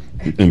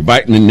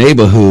 Inviting the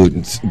neighborhood,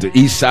 the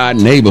East Side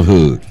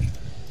neighborhood.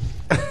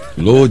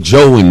 Lord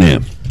Joe and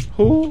them.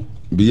 Who?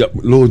 Be up,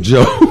 Lord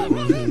Joe.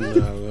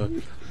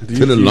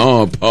 To the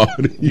lawn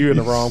party. You're in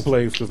the wrong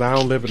place because I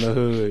don't live in the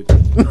hood.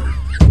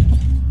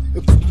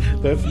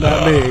 That's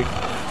not me.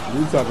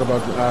 You talk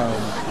about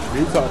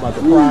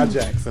the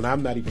projects, and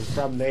I'm not even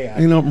from there.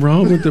 Ain't nothing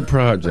wrong with the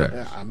project.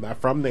 I'm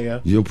not from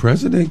there. Your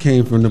president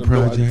came from the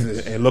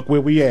project, and look where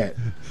we at.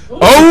 Whoa!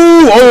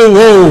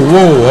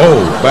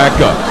 Back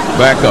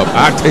up.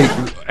 I take.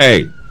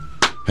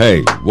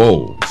 Hey,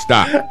 whoa!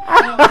 Stop.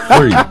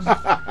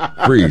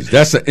 Freeze.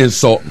 That's an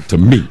insult to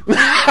me.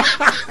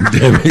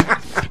 Damn it.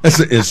 That's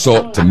an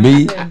insult to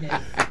me.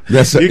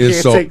 That's an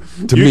insult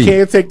to me. You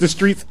can't take the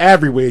streets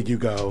everywhere you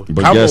go.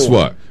 But guess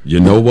what? You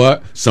know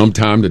what?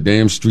 Sometimes the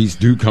damn streets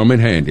do come in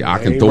handy. I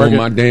can throw on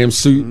my damn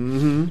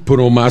suit, put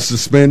on my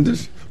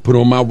suspenders, put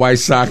on my white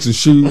socks and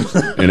shoes,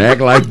 and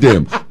act like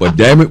them. But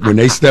damn it, when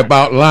they step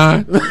out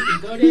line,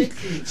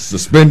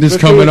 suspenders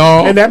coming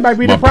off, and that might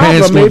be the my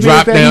pants problem. gonna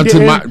drop down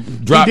to my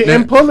drop He down.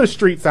 didn't pull the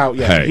streets out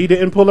yet. Hey. He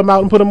didn't pull them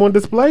out and put them on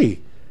display.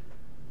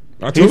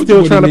 I told He's you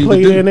still what trying he to need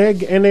play do. in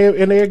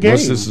their game.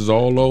 Once this is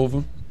all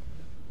over,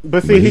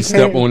 But see, when he he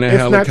step can't. on that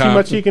It's not too helicopter-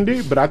 much he can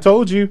do. But I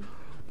told you,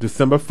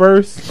 December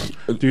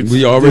 1st.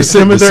 we already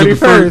said December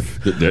December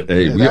 31st.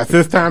 Hey, That's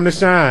his time to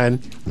shine.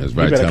 That's You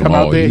right. better Tell come them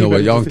out all. there. You know what?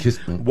 better Y'all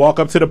just kiss. walk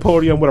up to the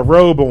podium with a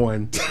robe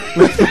on.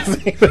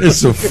 It's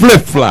some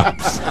flip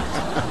flops.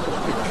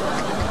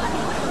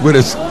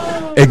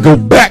 And go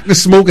back to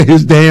smoking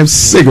his damn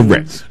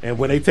cigarettes. And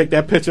when they take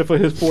that picture for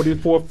his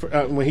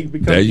 44th, when he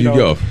becomes, There you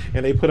go.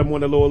 and they put him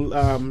on a little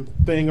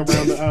thing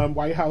around the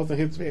White House, and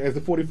his as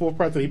the 44th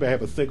president, he better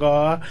have a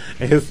cigar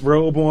and his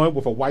robe on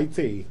with a white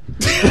tee.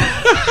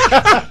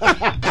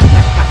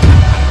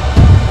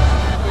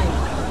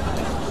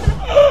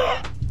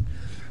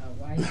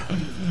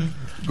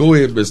 Go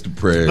ahead, Mr.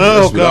 Prez.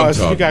 Oh That's what I'm gosh,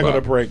 talking you gotta go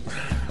about. to break.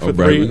 All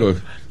right, we're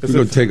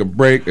going to take a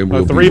break and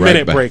we'll A be 3-minute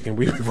right back. break, and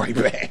we'll be right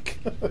back.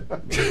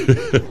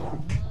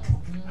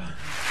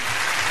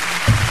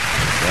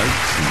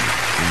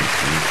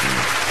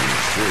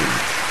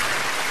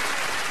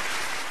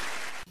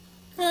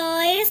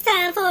 Oh, it's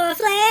time for a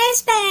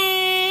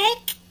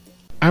flashback.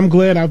 I'm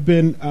glad I've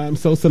been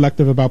so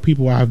selective about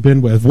people I've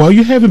been with. Well,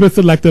 you haven't been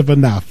selective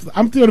enough.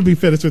 I'm going to be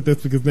finished with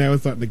this because now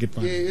it's starting to get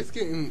fun. Yeah, it's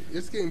getting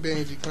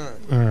Banji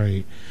Khan. All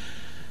right.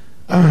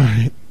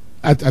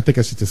 I think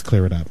I should just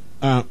clear it up.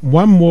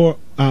 One more.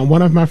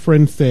 One of my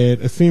friends said,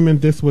 assuming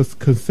this was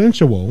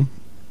consensual.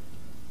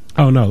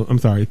 Oh no, I'm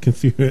sorry. Let's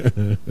see,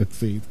 it's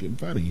getting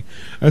funny.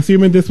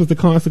 Assuming this was the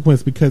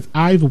consequence, because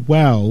I've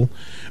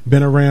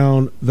been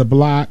around the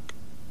block,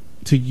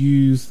 to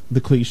use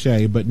the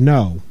cliche, but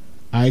no.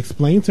 I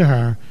explained to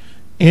her,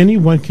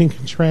 anyone can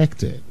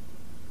contract it.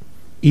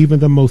 Even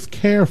the most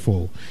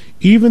careful.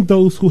 Even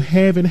those who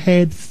haven't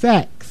had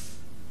sex.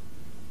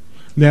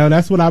 Now,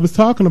 that's what I was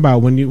talking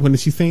about when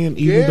she's saying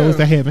even those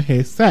that haven't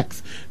had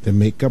sex. The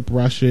makeup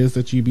brushes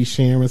that you be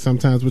sharing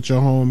sometimes with your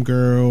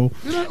homegirl.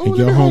 Like, and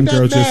your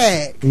homegirl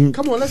just...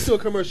 Come on, let's do a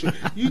commercial.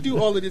 You do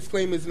all the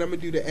disclaimers, and I'm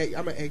going to do the egg.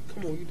 I'm going to egg.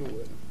 Come on, you do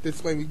it.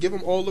 Disclaimer. Give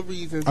them all the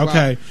reasons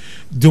Okay. why.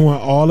 Doing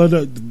all of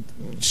the...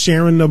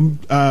 Sharing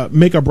the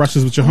makeup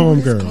brushes with your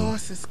homegirl. This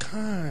gloss is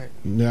kind.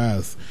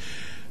 Yes.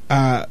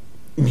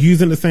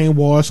 Using the same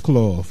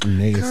washcloth.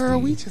 Nasty.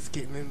 Girl, we just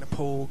getting in the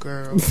pool,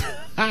 girl.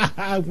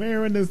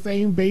 Wearing the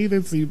same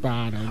bathing suit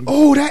bottom.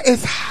 Oh, that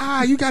is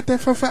high. You got that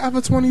from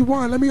Forever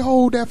 21. Let me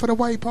hold that for the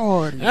white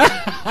party.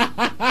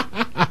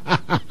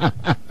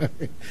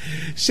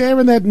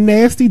 Sharing that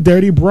nasty,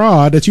 dirty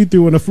bra that you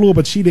threw on the floor,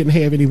 but she didn't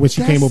have any when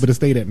she came over to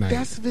stay that night.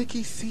 That's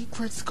Vicky's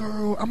secrets,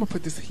 girl. I'm going to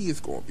put this. He is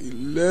going to be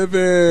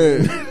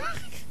living.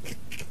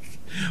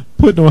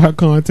 Putting on her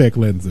contact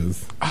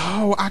lenses.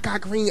 Oh, I got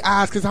green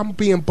eyes because I'm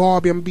being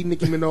Barbie. I'm going to be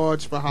Nicki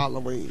Minaj for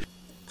Halloween.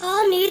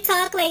 All new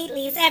Talk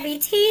Latelys every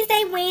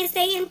Tuesday,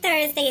 Wednesday, and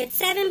Thursday at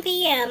 7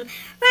 p.m.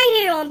 right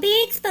here on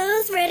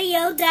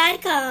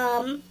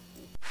BeExposedRadio.com.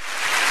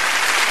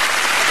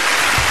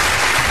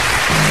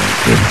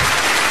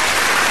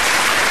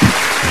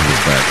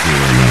 We're back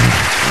here on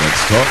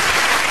Let's Talk.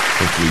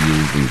 Hopefully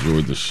you've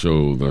enjoyed the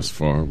show thus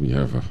far. We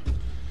have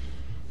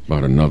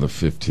about another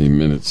 15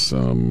 minutes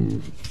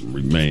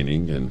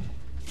remaining, and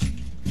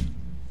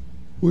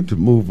we're to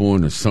move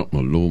on to something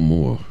a little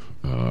more.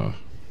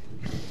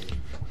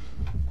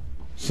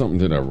 Something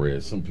that I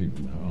read. Some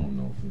people, I don't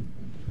know.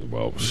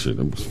 Well, shit,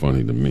 it was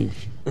funny to me.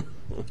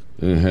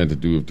 It had to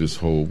do with this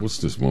whole, what's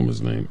this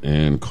woman's name?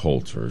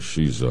 Coulter.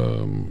 She's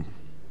A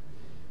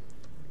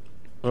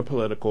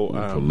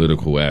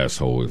political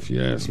asshole, if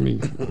you ask me.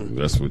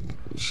 That's what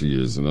she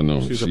is, and I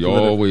know She's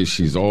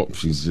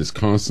she's just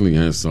constantly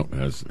has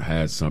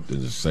had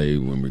something to say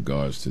in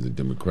regards to the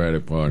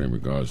Democratic Party, in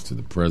regards to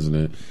the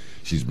president.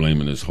 She's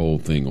blaming this whole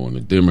thing on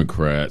the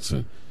Democrats,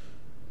 and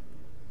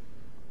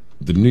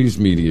the news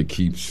media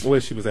keeps.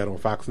 Where she was at on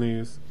Fox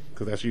News,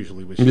 because that's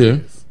usually what she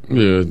is.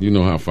 Yeah, you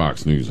know how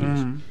Fox News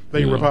is.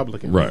 They You know,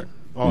 Republicans, right?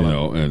 All you of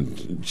know, them.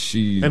 and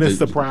she And it's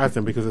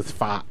surprising because it's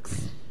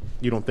Fox.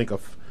 You don't think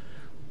of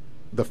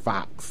the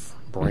Fox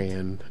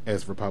brand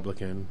as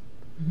Republican.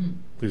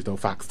 Please don't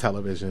Fox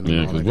Television. Yeah, and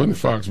all because that wasn't kind of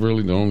stuff. Fox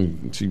really the only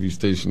TV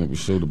station that would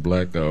show the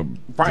black Right,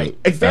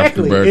 the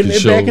exactly. African-American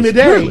And back in the shows?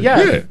 day, Really?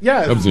 yes, Yeah.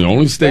 yes. That was the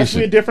only That's station.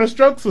 where Different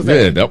Strokes was Yeah,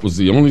 at. that was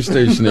the only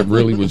station that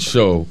really would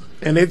show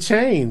And it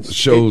changed.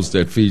 shows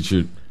that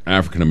featured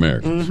African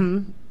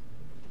Americans.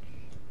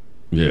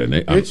 Yeah, and they,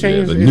 It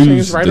changed. the It news,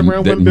 changed right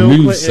around the when Bill news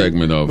Clinton,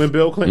 segment of when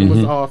Bill Clinton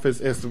was office.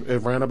 It's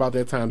around about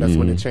that time. That's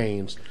when it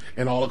changed,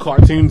 and all the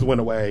cartoons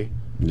went away.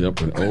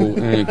 Yep, and old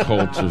Ann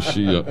Coulter,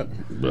 she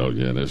well,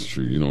 yeah, that's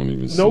true. You don't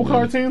even see No them.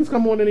 cartoons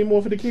come on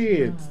anymore for the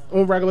kids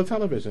on regular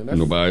television. That's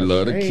Nobody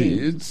love the shame.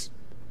 kids.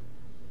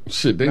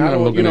 Shit, they Not not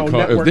on, looking at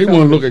network if they want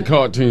to look television. at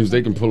cartoons,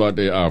 they can pull out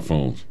their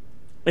iPhones.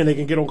 And they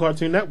can get on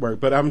Cartoon Network.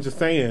 But I'm just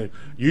saying,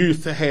 you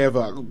used to have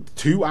a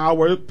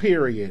 2-hour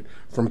period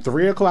from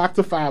 3 o'clock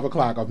to 5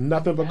 o'clock of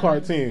nothing but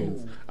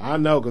cartoons. I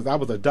know, because I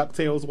was a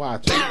DuckTales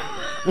watcher.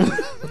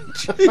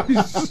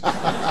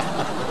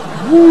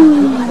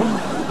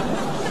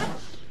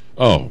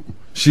 Oh,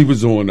 she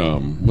was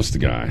on what's the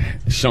guy?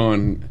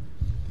 Sean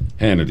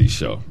Hannity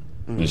show.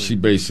 And she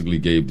basically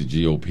gave the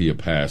GOP a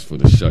pass for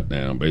the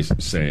shutdown,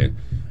 basically saying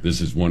this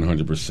is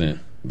 100%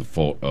 the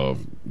fault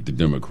of the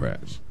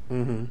Democrats.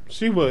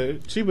 She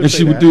would. She would. And say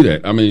she would that. do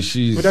that. I mean,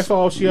 she's. But that's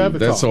all she ever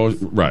That's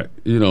talks. all, right.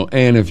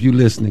 And if you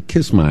listening,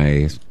 kiss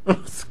my ass.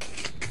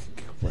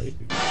 Right.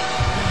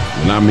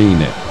 And I mean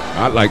that.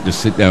 I'd like to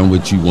sit down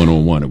with you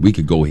one-on-one, and we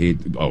could go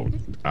ahead. Oh,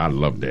 I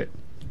love that.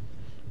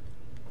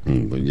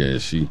 But yeah,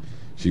 she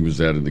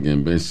was at it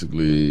again.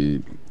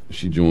 Basically,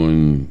 she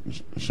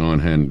joined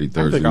Sean Hannity I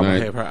Thursday think I would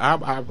night. have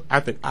her. I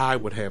think I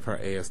would have her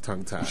ass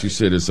tongue tied. She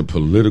said it's a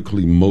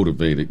politically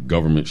motivated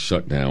government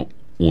shutdown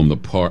on the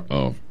part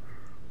of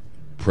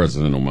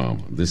President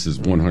Obama. This is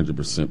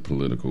 100%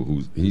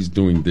 political. He's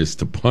doing this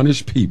to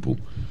punish people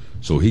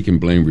so he can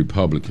blame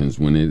Republicans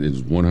when it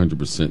is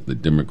 100% the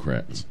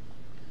Democrats.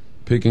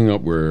 Picking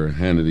up where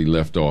Hannity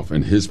left off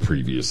in his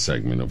previous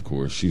segment, of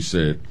course, she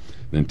said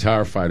the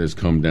entire fight has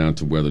come down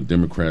to whether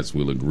Democrats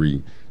will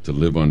agree to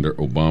live under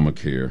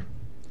Obamacare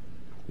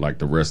like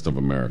the rest of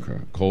America.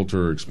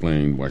 Coulter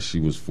explained why she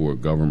was for a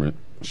government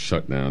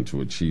shutdown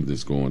to achieve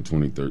this goal in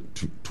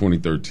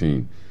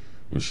 2013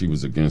 when she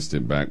was against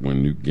it back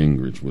when Newt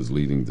Gingrich was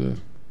leading the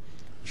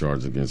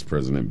charge against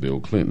President Bill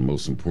Clinton.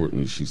 Most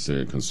importantly, she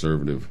said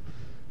conservative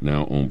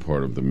now own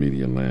part of the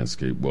media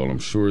landscape. Well, I'm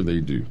sure they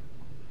do.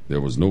 There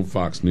was no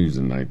Fox News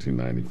in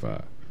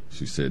 1995.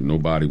 She said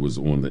nobody was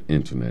on the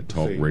internet.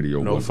 Talk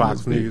radio no wasn't Fox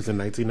as big. News in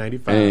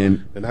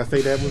 1995. And I say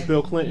that was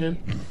Bill Clinton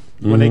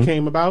when they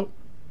came about?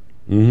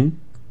 Yeah,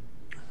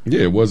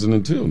 it wasn't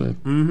until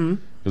then.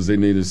 Because they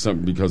needed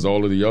something, because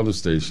all of the other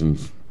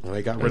stations... Well,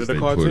 they got rid as of the they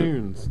put it.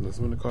 cartoons. That's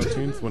when the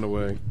cartoons went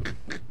away.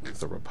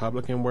 It's a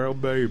Republican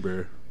world,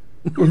 baby.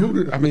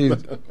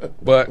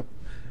 But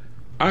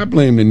I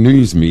blame the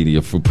news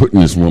media for putting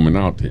this woman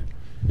out there.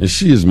 And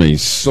she has made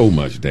so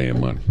much damn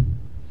money.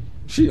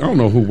 I don't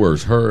know who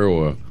worse, her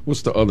or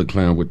what's the other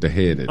clown with the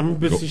head?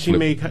 She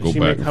make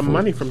her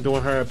money from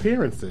doing her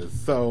appearances.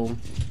 So,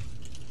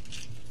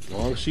 as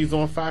long as she's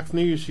on Fox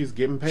News, she's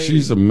getting paid.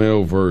 She's a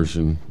female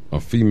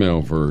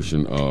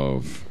version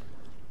of,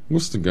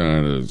 what's the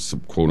guy that's a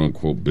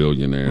quote-unquote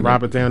billionaire?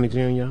 Robert Downey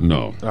Jr.?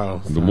 No.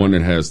 Oh, the one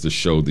that has the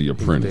show The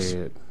Apprentice. He's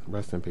dead.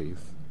 Rest in peace.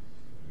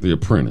 The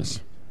Apprentice.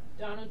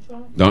 Donald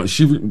Trump?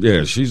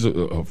 She's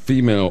a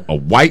female, a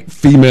white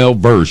female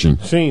version.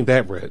 She ain't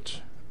that rich.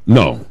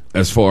 No,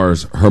 as far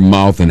as her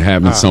mouth and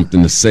having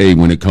something to say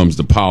when it comes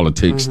to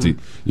politics, to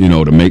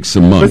make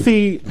some money. But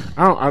see,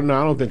 I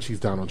don't think she's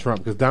Donald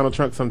Trump, because Donald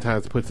Trump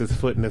sometimes puts his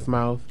foot in his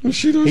mouth. And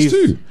she does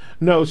too.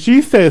 No,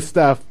 she says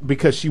stuff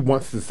because she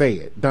wants to say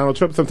it. Donald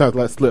Trump sometimes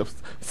lets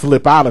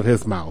slip out of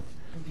his mouth.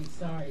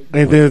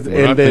 And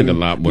then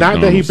not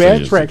that he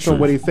backtracks on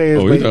what he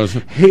says, he but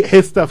doesn't.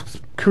 His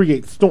stuff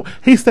creates storm.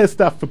 He says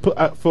stuff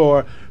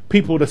for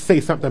people to say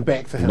something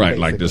back to him. Right,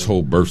 basically. like this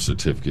whole birth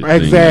certificate Exactly.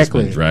 thing that's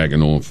been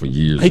dragging on for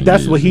years.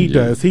 That's years what he and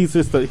does.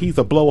 years. He's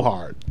a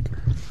blowhard.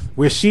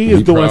 Where she is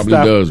He doing probably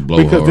stuff does blow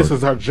because hard. this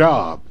is her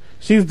job.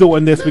 She's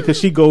doing this because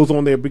she goes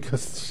on there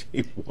because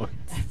she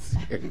wants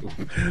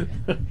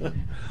to.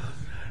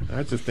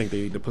 I just think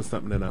they need to put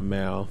something in her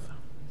mouth.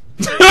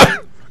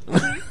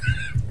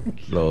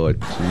 Lord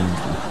Jesus.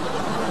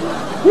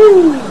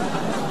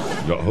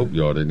 I hope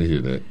y'all didn't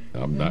hear that.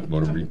 I'm not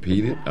going to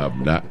repeat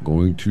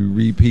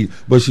it.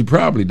 But she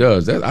probably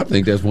does. I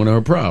think that's one of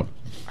her problems.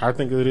 I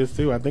think it is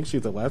too. I think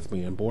she's a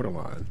lesbian,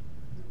 borderline.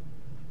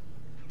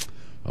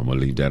 I'm going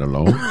to leave that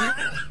alone.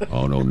 I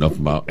don't know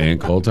nothing about Ann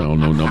Coulter. I don't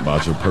know nothing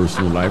about your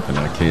personal life, and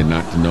I care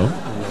not to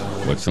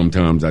know. But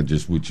sometimes I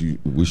just wish you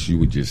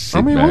would just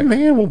sit back what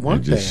man would want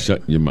and just that?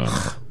 shut your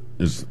mouth.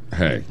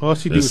 All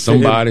she do there's is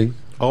somebody.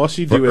 All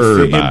she for do is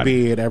sit in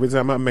everybody. bed. Every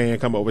time my man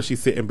come over, she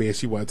sit in bed.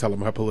 She want to tell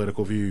him her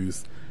political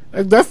views.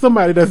 That's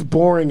somebody that's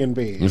boring in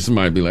bed. And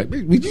somebody be like,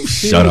 "Would you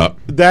shut up?"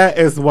 That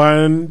is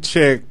one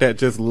chick that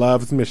just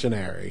loves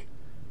missionary.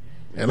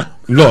 And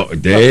Look,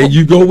 there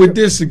you go with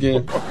this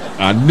again.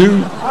 I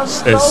knew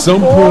at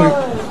some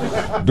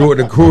point during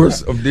the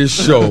course of this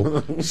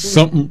show,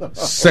 something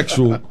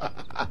sexual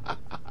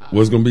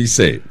was going to be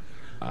said.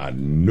 I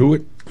knew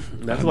it.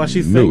 That's why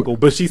she's single.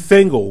 But she's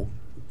single.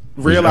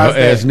 Realize her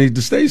ass that. needs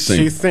to stay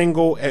single. She's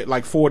single at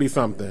like 40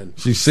 something.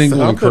 She's single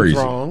and Something's crazy.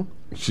 wrong.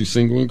 She's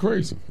single and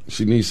crazy.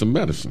 She needs some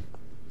medicine.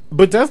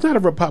 But that's not a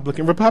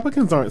Republican.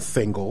 Republicans aren't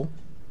single.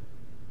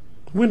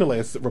 When the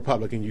last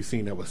Republican you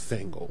seen that was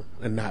single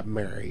and not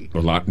married? A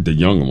lot, the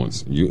younger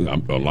ones.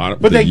 A lot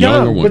of But the they're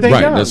younger young. ones. But they're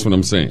Right, young. that's what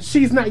I'm saying.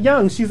 She's not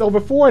young. She's over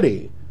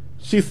 40.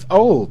 She's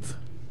old.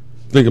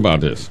 Think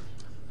about this.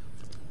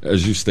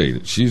 As you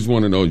stated, she's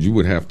one of those you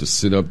would have to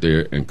sit up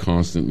there and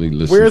constantly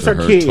listen Where's to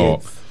her her kids?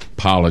 talk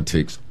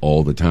politics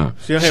all the time.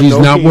 She's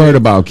not kids. worried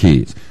about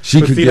kids.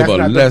 She But could see, give that's a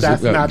not lesson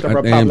that's not the damn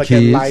Republican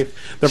kids.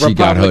 life. The She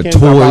got her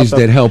Republicans are about toys the-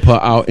 that help her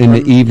out in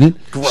the evening.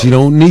 She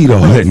don't need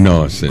all that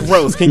nonsense.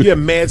 Gross. Can you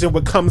imagine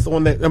what comes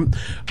on that?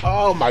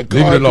 Oh my god,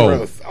 Leave it alone.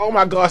 gross. Oh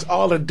my gosh,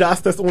 all the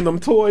dust that's on them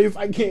toys.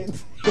 I can't.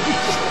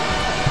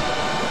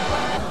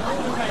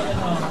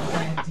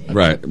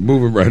 Right,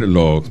 moving right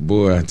along,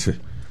 boy.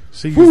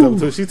 She used them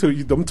too. She took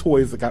them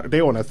toys.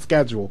 They on a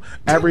schedule.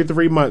 Every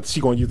 3 months, she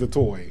gonna use a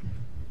toy.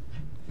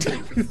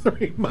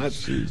 3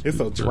 months. It's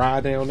so dry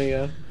down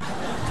there.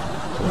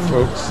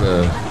 Folks,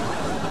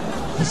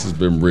 this has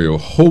been real.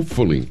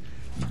 Hopefully,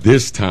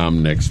 this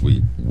time next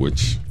week,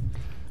 which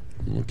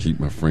I'm going to keep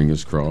my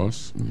fingers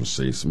crossed. I'm going to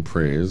say some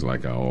prayers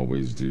like I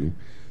always do,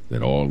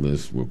 that all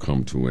this will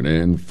come to an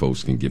end.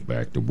 Folks can get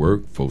back to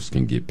work. Folks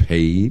can get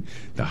paid.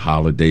 The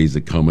holidays are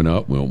coming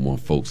up. We don't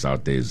want folks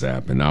out there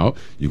zapping out.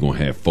 You're going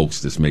to have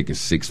folks that's making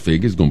six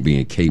figures, going to be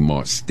in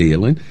Kmart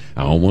stealing.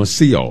 I don't want to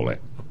see all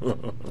that.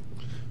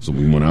 So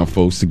we want our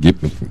folks to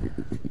get back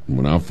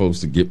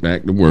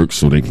to work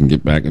so they can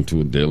get back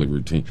into a daily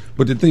routine.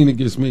 But the thing that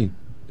gets me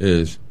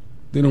is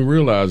they don't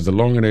realize the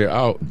longer they're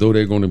out, though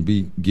they're going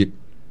to get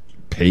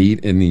paid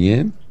in the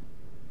end,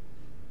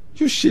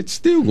 your shit's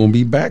still going to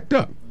be backed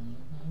up.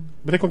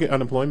 But they're gonna get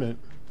unemployment.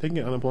 They can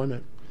get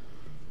unemployment.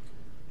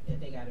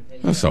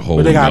 That's a whole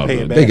But they gotta pay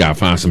nother. it back. They got to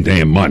find some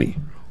damn money.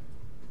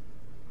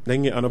 They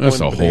can get unemployment.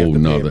 That's a but they have whole to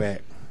pay it nother.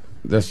 back.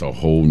 That's a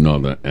whole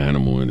nother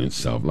animal in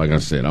itself. Like I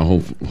said, I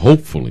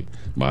hopefully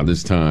by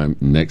this time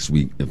next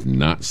week, if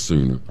not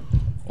sooner,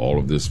 all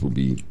of this will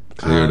be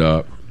cleared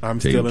up, I'm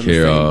taken still in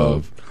care the same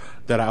of. boat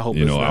that I hope.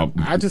 You know,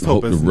 I just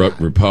hope it's the not.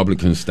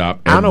 Republicans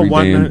stop I every don't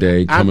want. damn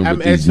day coming I'm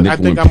with these actually, I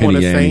nickel think and I'm on the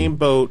penny same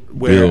boat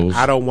where bills.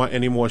 I don't want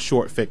any more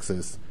short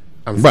fixes.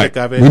 I'm Right, sick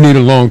of it. we need a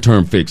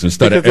long-term fix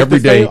instead of Because if every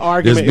the same day.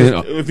 argument There's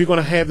been if you're going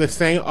to have the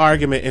same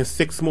argument in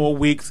 6 more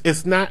weeks,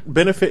 it's not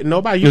benefiting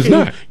nobody. It's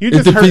not. You It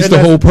just defeats hurting the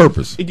us. whole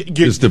purpose.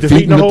 You're It's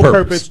defeating the whole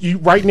purpose.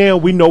 Right now,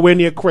 we nowhere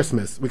near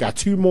Christmas. We got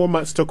 2 more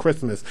months till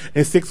Christmas.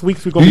 In 6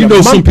 weeks, we're going Do to you be a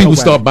know some month people away.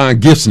 start buying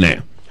gifts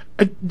now?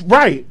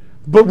 Right,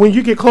 but when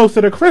you get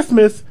closer to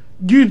Christmas,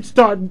 you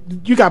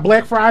got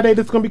Black Friday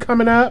that's going to be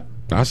coming up.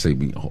 I say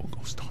we all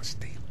gonna start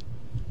stealing.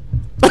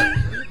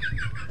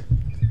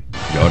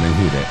 Y'all didn't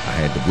hear that. I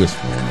had to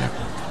whisper in there.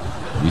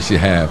 We should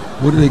have,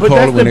 what do they call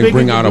it when they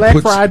bring out a Black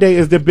puts? Friday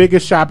is the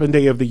biggest shopping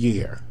day of the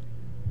year.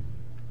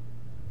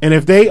 And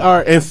if they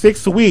are in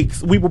 6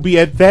 weeks, we will be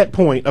at that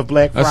point of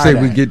Black Friday. I say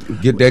we get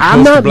that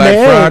close to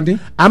Black Friday.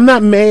 I'm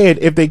not mad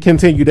if they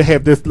continue to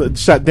have this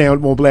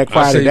shutdown on Black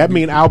Friday. say That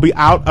means I'll be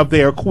out of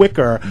there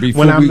quicker Before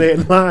when I'm we- there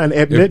in line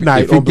at If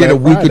midnight we on get Black a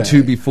week Friday. or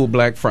two before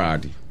Black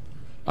Friday,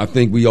 I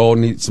think we all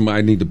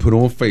somebody need to put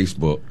on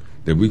Facebook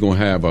that we're gonna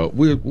have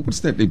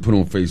what's that they put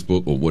on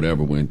Facebook or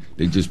whatever when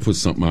they just put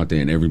something out there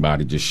and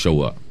everybody just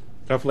show up.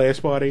 A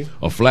flash party?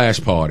 A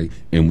flash party,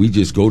 and we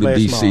just go to Flash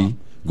DC, mob.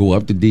 go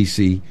up to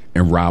DC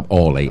and rob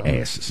all their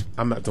asses.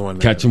 I'm not doing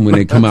that. Catch them when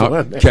they come I'm out.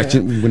 not doing that. Catch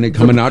them when they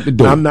coming out the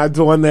door. I'm not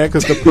doing that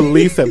because the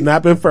police have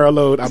not been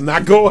furloughed. I'm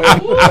not going.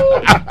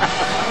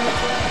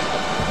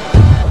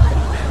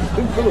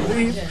 The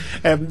police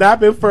have not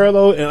been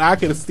furloughed, and I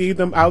can see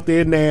them out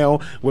there now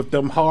with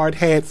them hard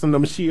hats and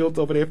them shields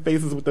over their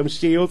faces with them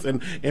shields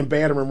and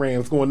battering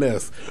rams going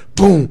this.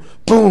 Boom,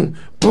 boom,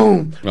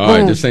 boom. All right,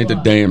 boom. this ain't the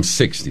damn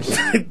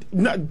 60s.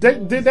 No, they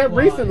did that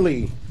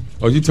recently.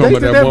 Oh, you talking They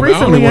about did that that woman? I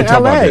don't recently even want in to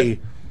talk about LA. that.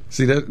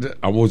 See, that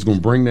I was going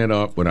to bring that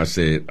up, but I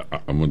said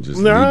I'm going to just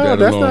leave No, that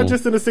that's alone not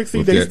just in the 60s.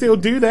 with They that- still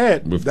do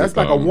that. with That's the,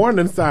 like a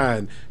warning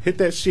sign. Hit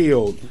that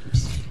shield.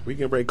 We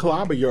can break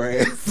clobber your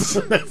ass.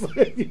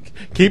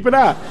 Keep it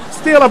up.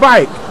 Steal a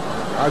bike.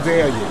 I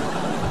dare you.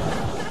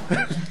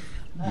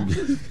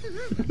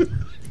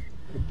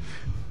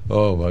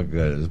 Oh my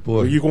goodness, boy!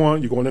 Where you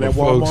going? You going to that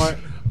Well, Walmart?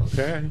 folks,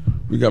 Okay.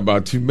 we got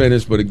about 2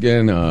 minutes, but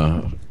again,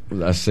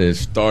 as I said,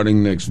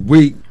 starting next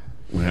week,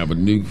 we have a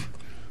new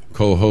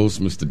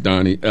co-host, Mr.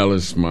 Donnie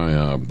Ellis,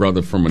 my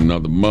brother from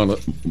another mother.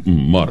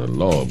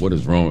 Lord, what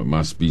is wrong with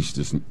my speech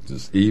this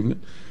evening?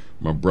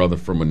 My brother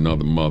from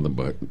another mother,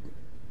 but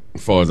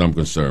as far as I'm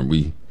concerned,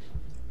 we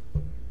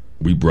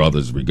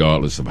brothers,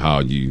 regardless of how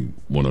you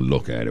want to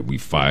look at it. We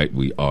fight,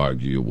 we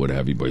argue, or what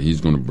have you. But he's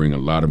going to bring a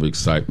lot of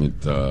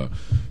excitement to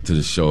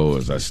the show.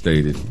 As I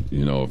stated,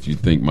 you know, if you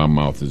think my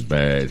mouth is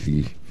bad,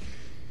 you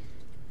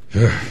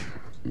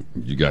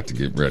got to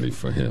get ready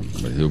for him.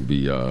 But he'll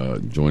be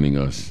joining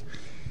us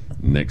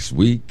next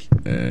week,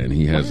 and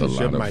he has Why a is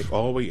your lot of. mic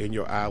always in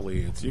your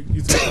eyelids? You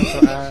take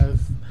out your eyes.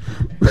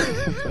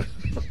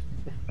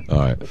 All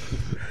right,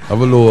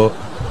 I'm a little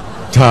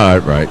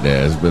tired right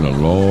now. It's been a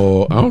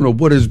long. I don't know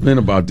what it's been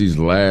about these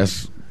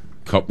last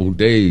couple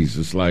days.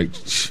 It's like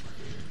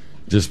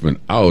just been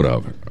out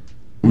of it.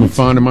 I'm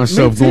finding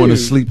myself Me going to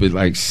too. sleep at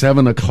like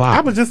 7 o'clock.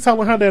 I was just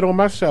telling her that on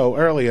my show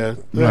earlier.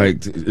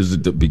 Like, is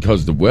it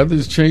because the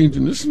weather's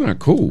changing? This is not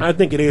cool. I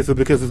think it is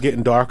because it's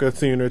getting darker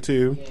sooner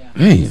too.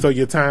 Man. So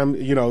your time,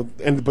 you know,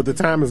 but the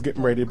time is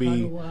getting ready to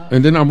be.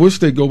 And then I wish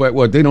they go back.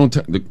 Well, they don't.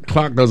 The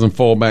clock doesn't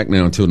fall back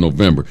now until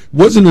November.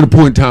 Wasn't it a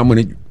point in time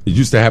when It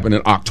used to happen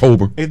in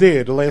October. It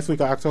did, the last week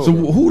of October. So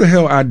who the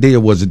hell idea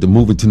was it to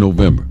move it to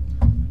November?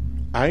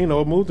 I ain't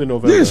know it moved in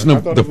November. Yeah, it's I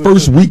thought the it was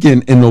first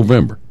weekend in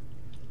November.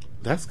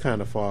 That's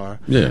kind of far.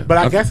 Yeah. But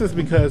I guess it's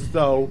because,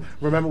 though,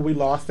 remember we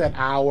lost that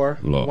hour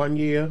Look. 1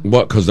 year?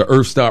 What? Because the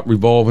Earth stopped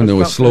revolving, Or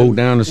or it something. slowed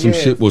down, or some Yeah,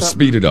 shit will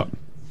something. speed it up.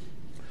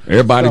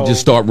 Everybody So- just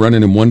start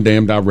running in one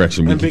damn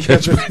direction. We And can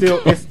because catch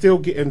back it's still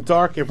getting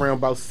dark around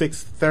about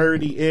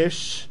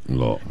 6:30-ish.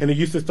 Lord. And it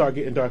used to start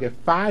getting dark at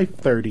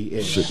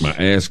 5:30-ish. Shit, my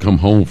ass come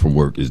home from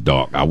work is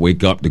dark. I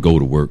wake up to go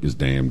to work, it's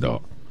damn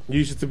dark. You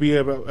used to be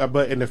able,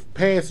 but in the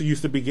past it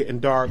used to be getting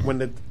dark when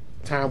the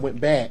time went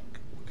back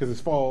because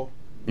it's fall.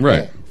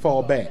 Right. Back,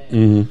 fall back.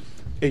 Mm-hmm.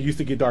 It used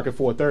to get dark at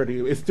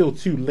 4:30. It's still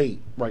too late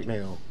right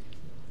now.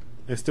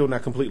 It's still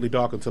not completely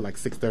dark until like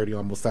 6:30,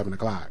 almost 7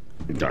 o'clock.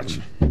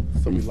 Gotcha.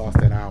 So we lost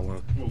that hour.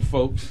 Well,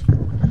 folks,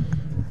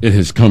 it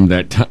has come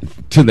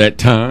to that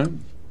time.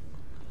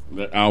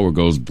 That hour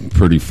goes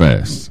pretty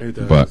fast. It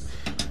does. But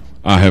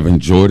I have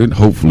enjoyed it.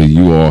 Hopefully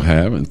you all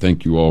have, and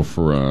thank you all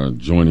for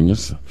joining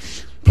us.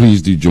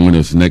 Please do join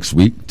us next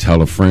week.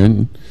 Tell a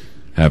friend.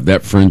 Have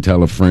that friend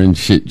tell a friend.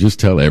 Shit, just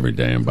tell every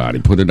damn body.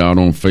 Put it out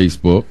on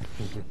Facebook.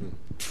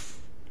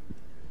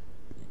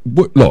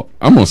 Look,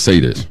 I'm going to say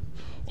this.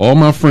 All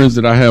my friends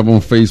that I have on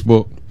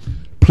Facebook,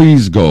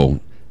 please go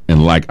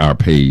and like our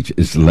page.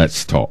 It's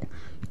Let's Talk.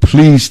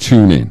 Please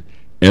tune in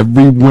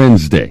every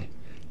Wednesday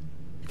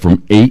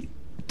from 8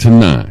 to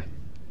 9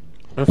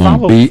 And on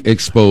follow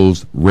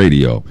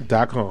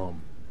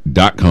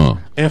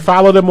BExposedRadio.com. And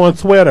follow them on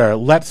Twitter.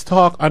 Let's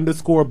Talk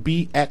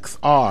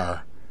 _BXR.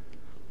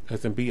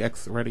 As in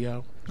BX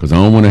Radio. Because I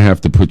don't want to have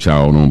to put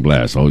y'all on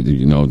blast. Oh,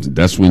 you know,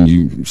 that's when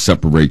you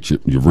separate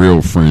your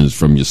real friends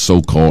from your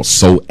so-called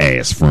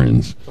so-ass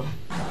friends.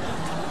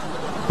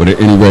 But at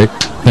any rate,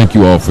 thank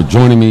you all for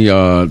joining me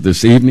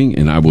this evening,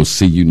 and I will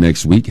see you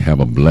next week.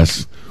 Have a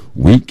blessed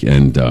week,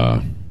 and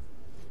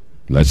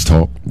let's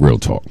talk real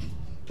talk.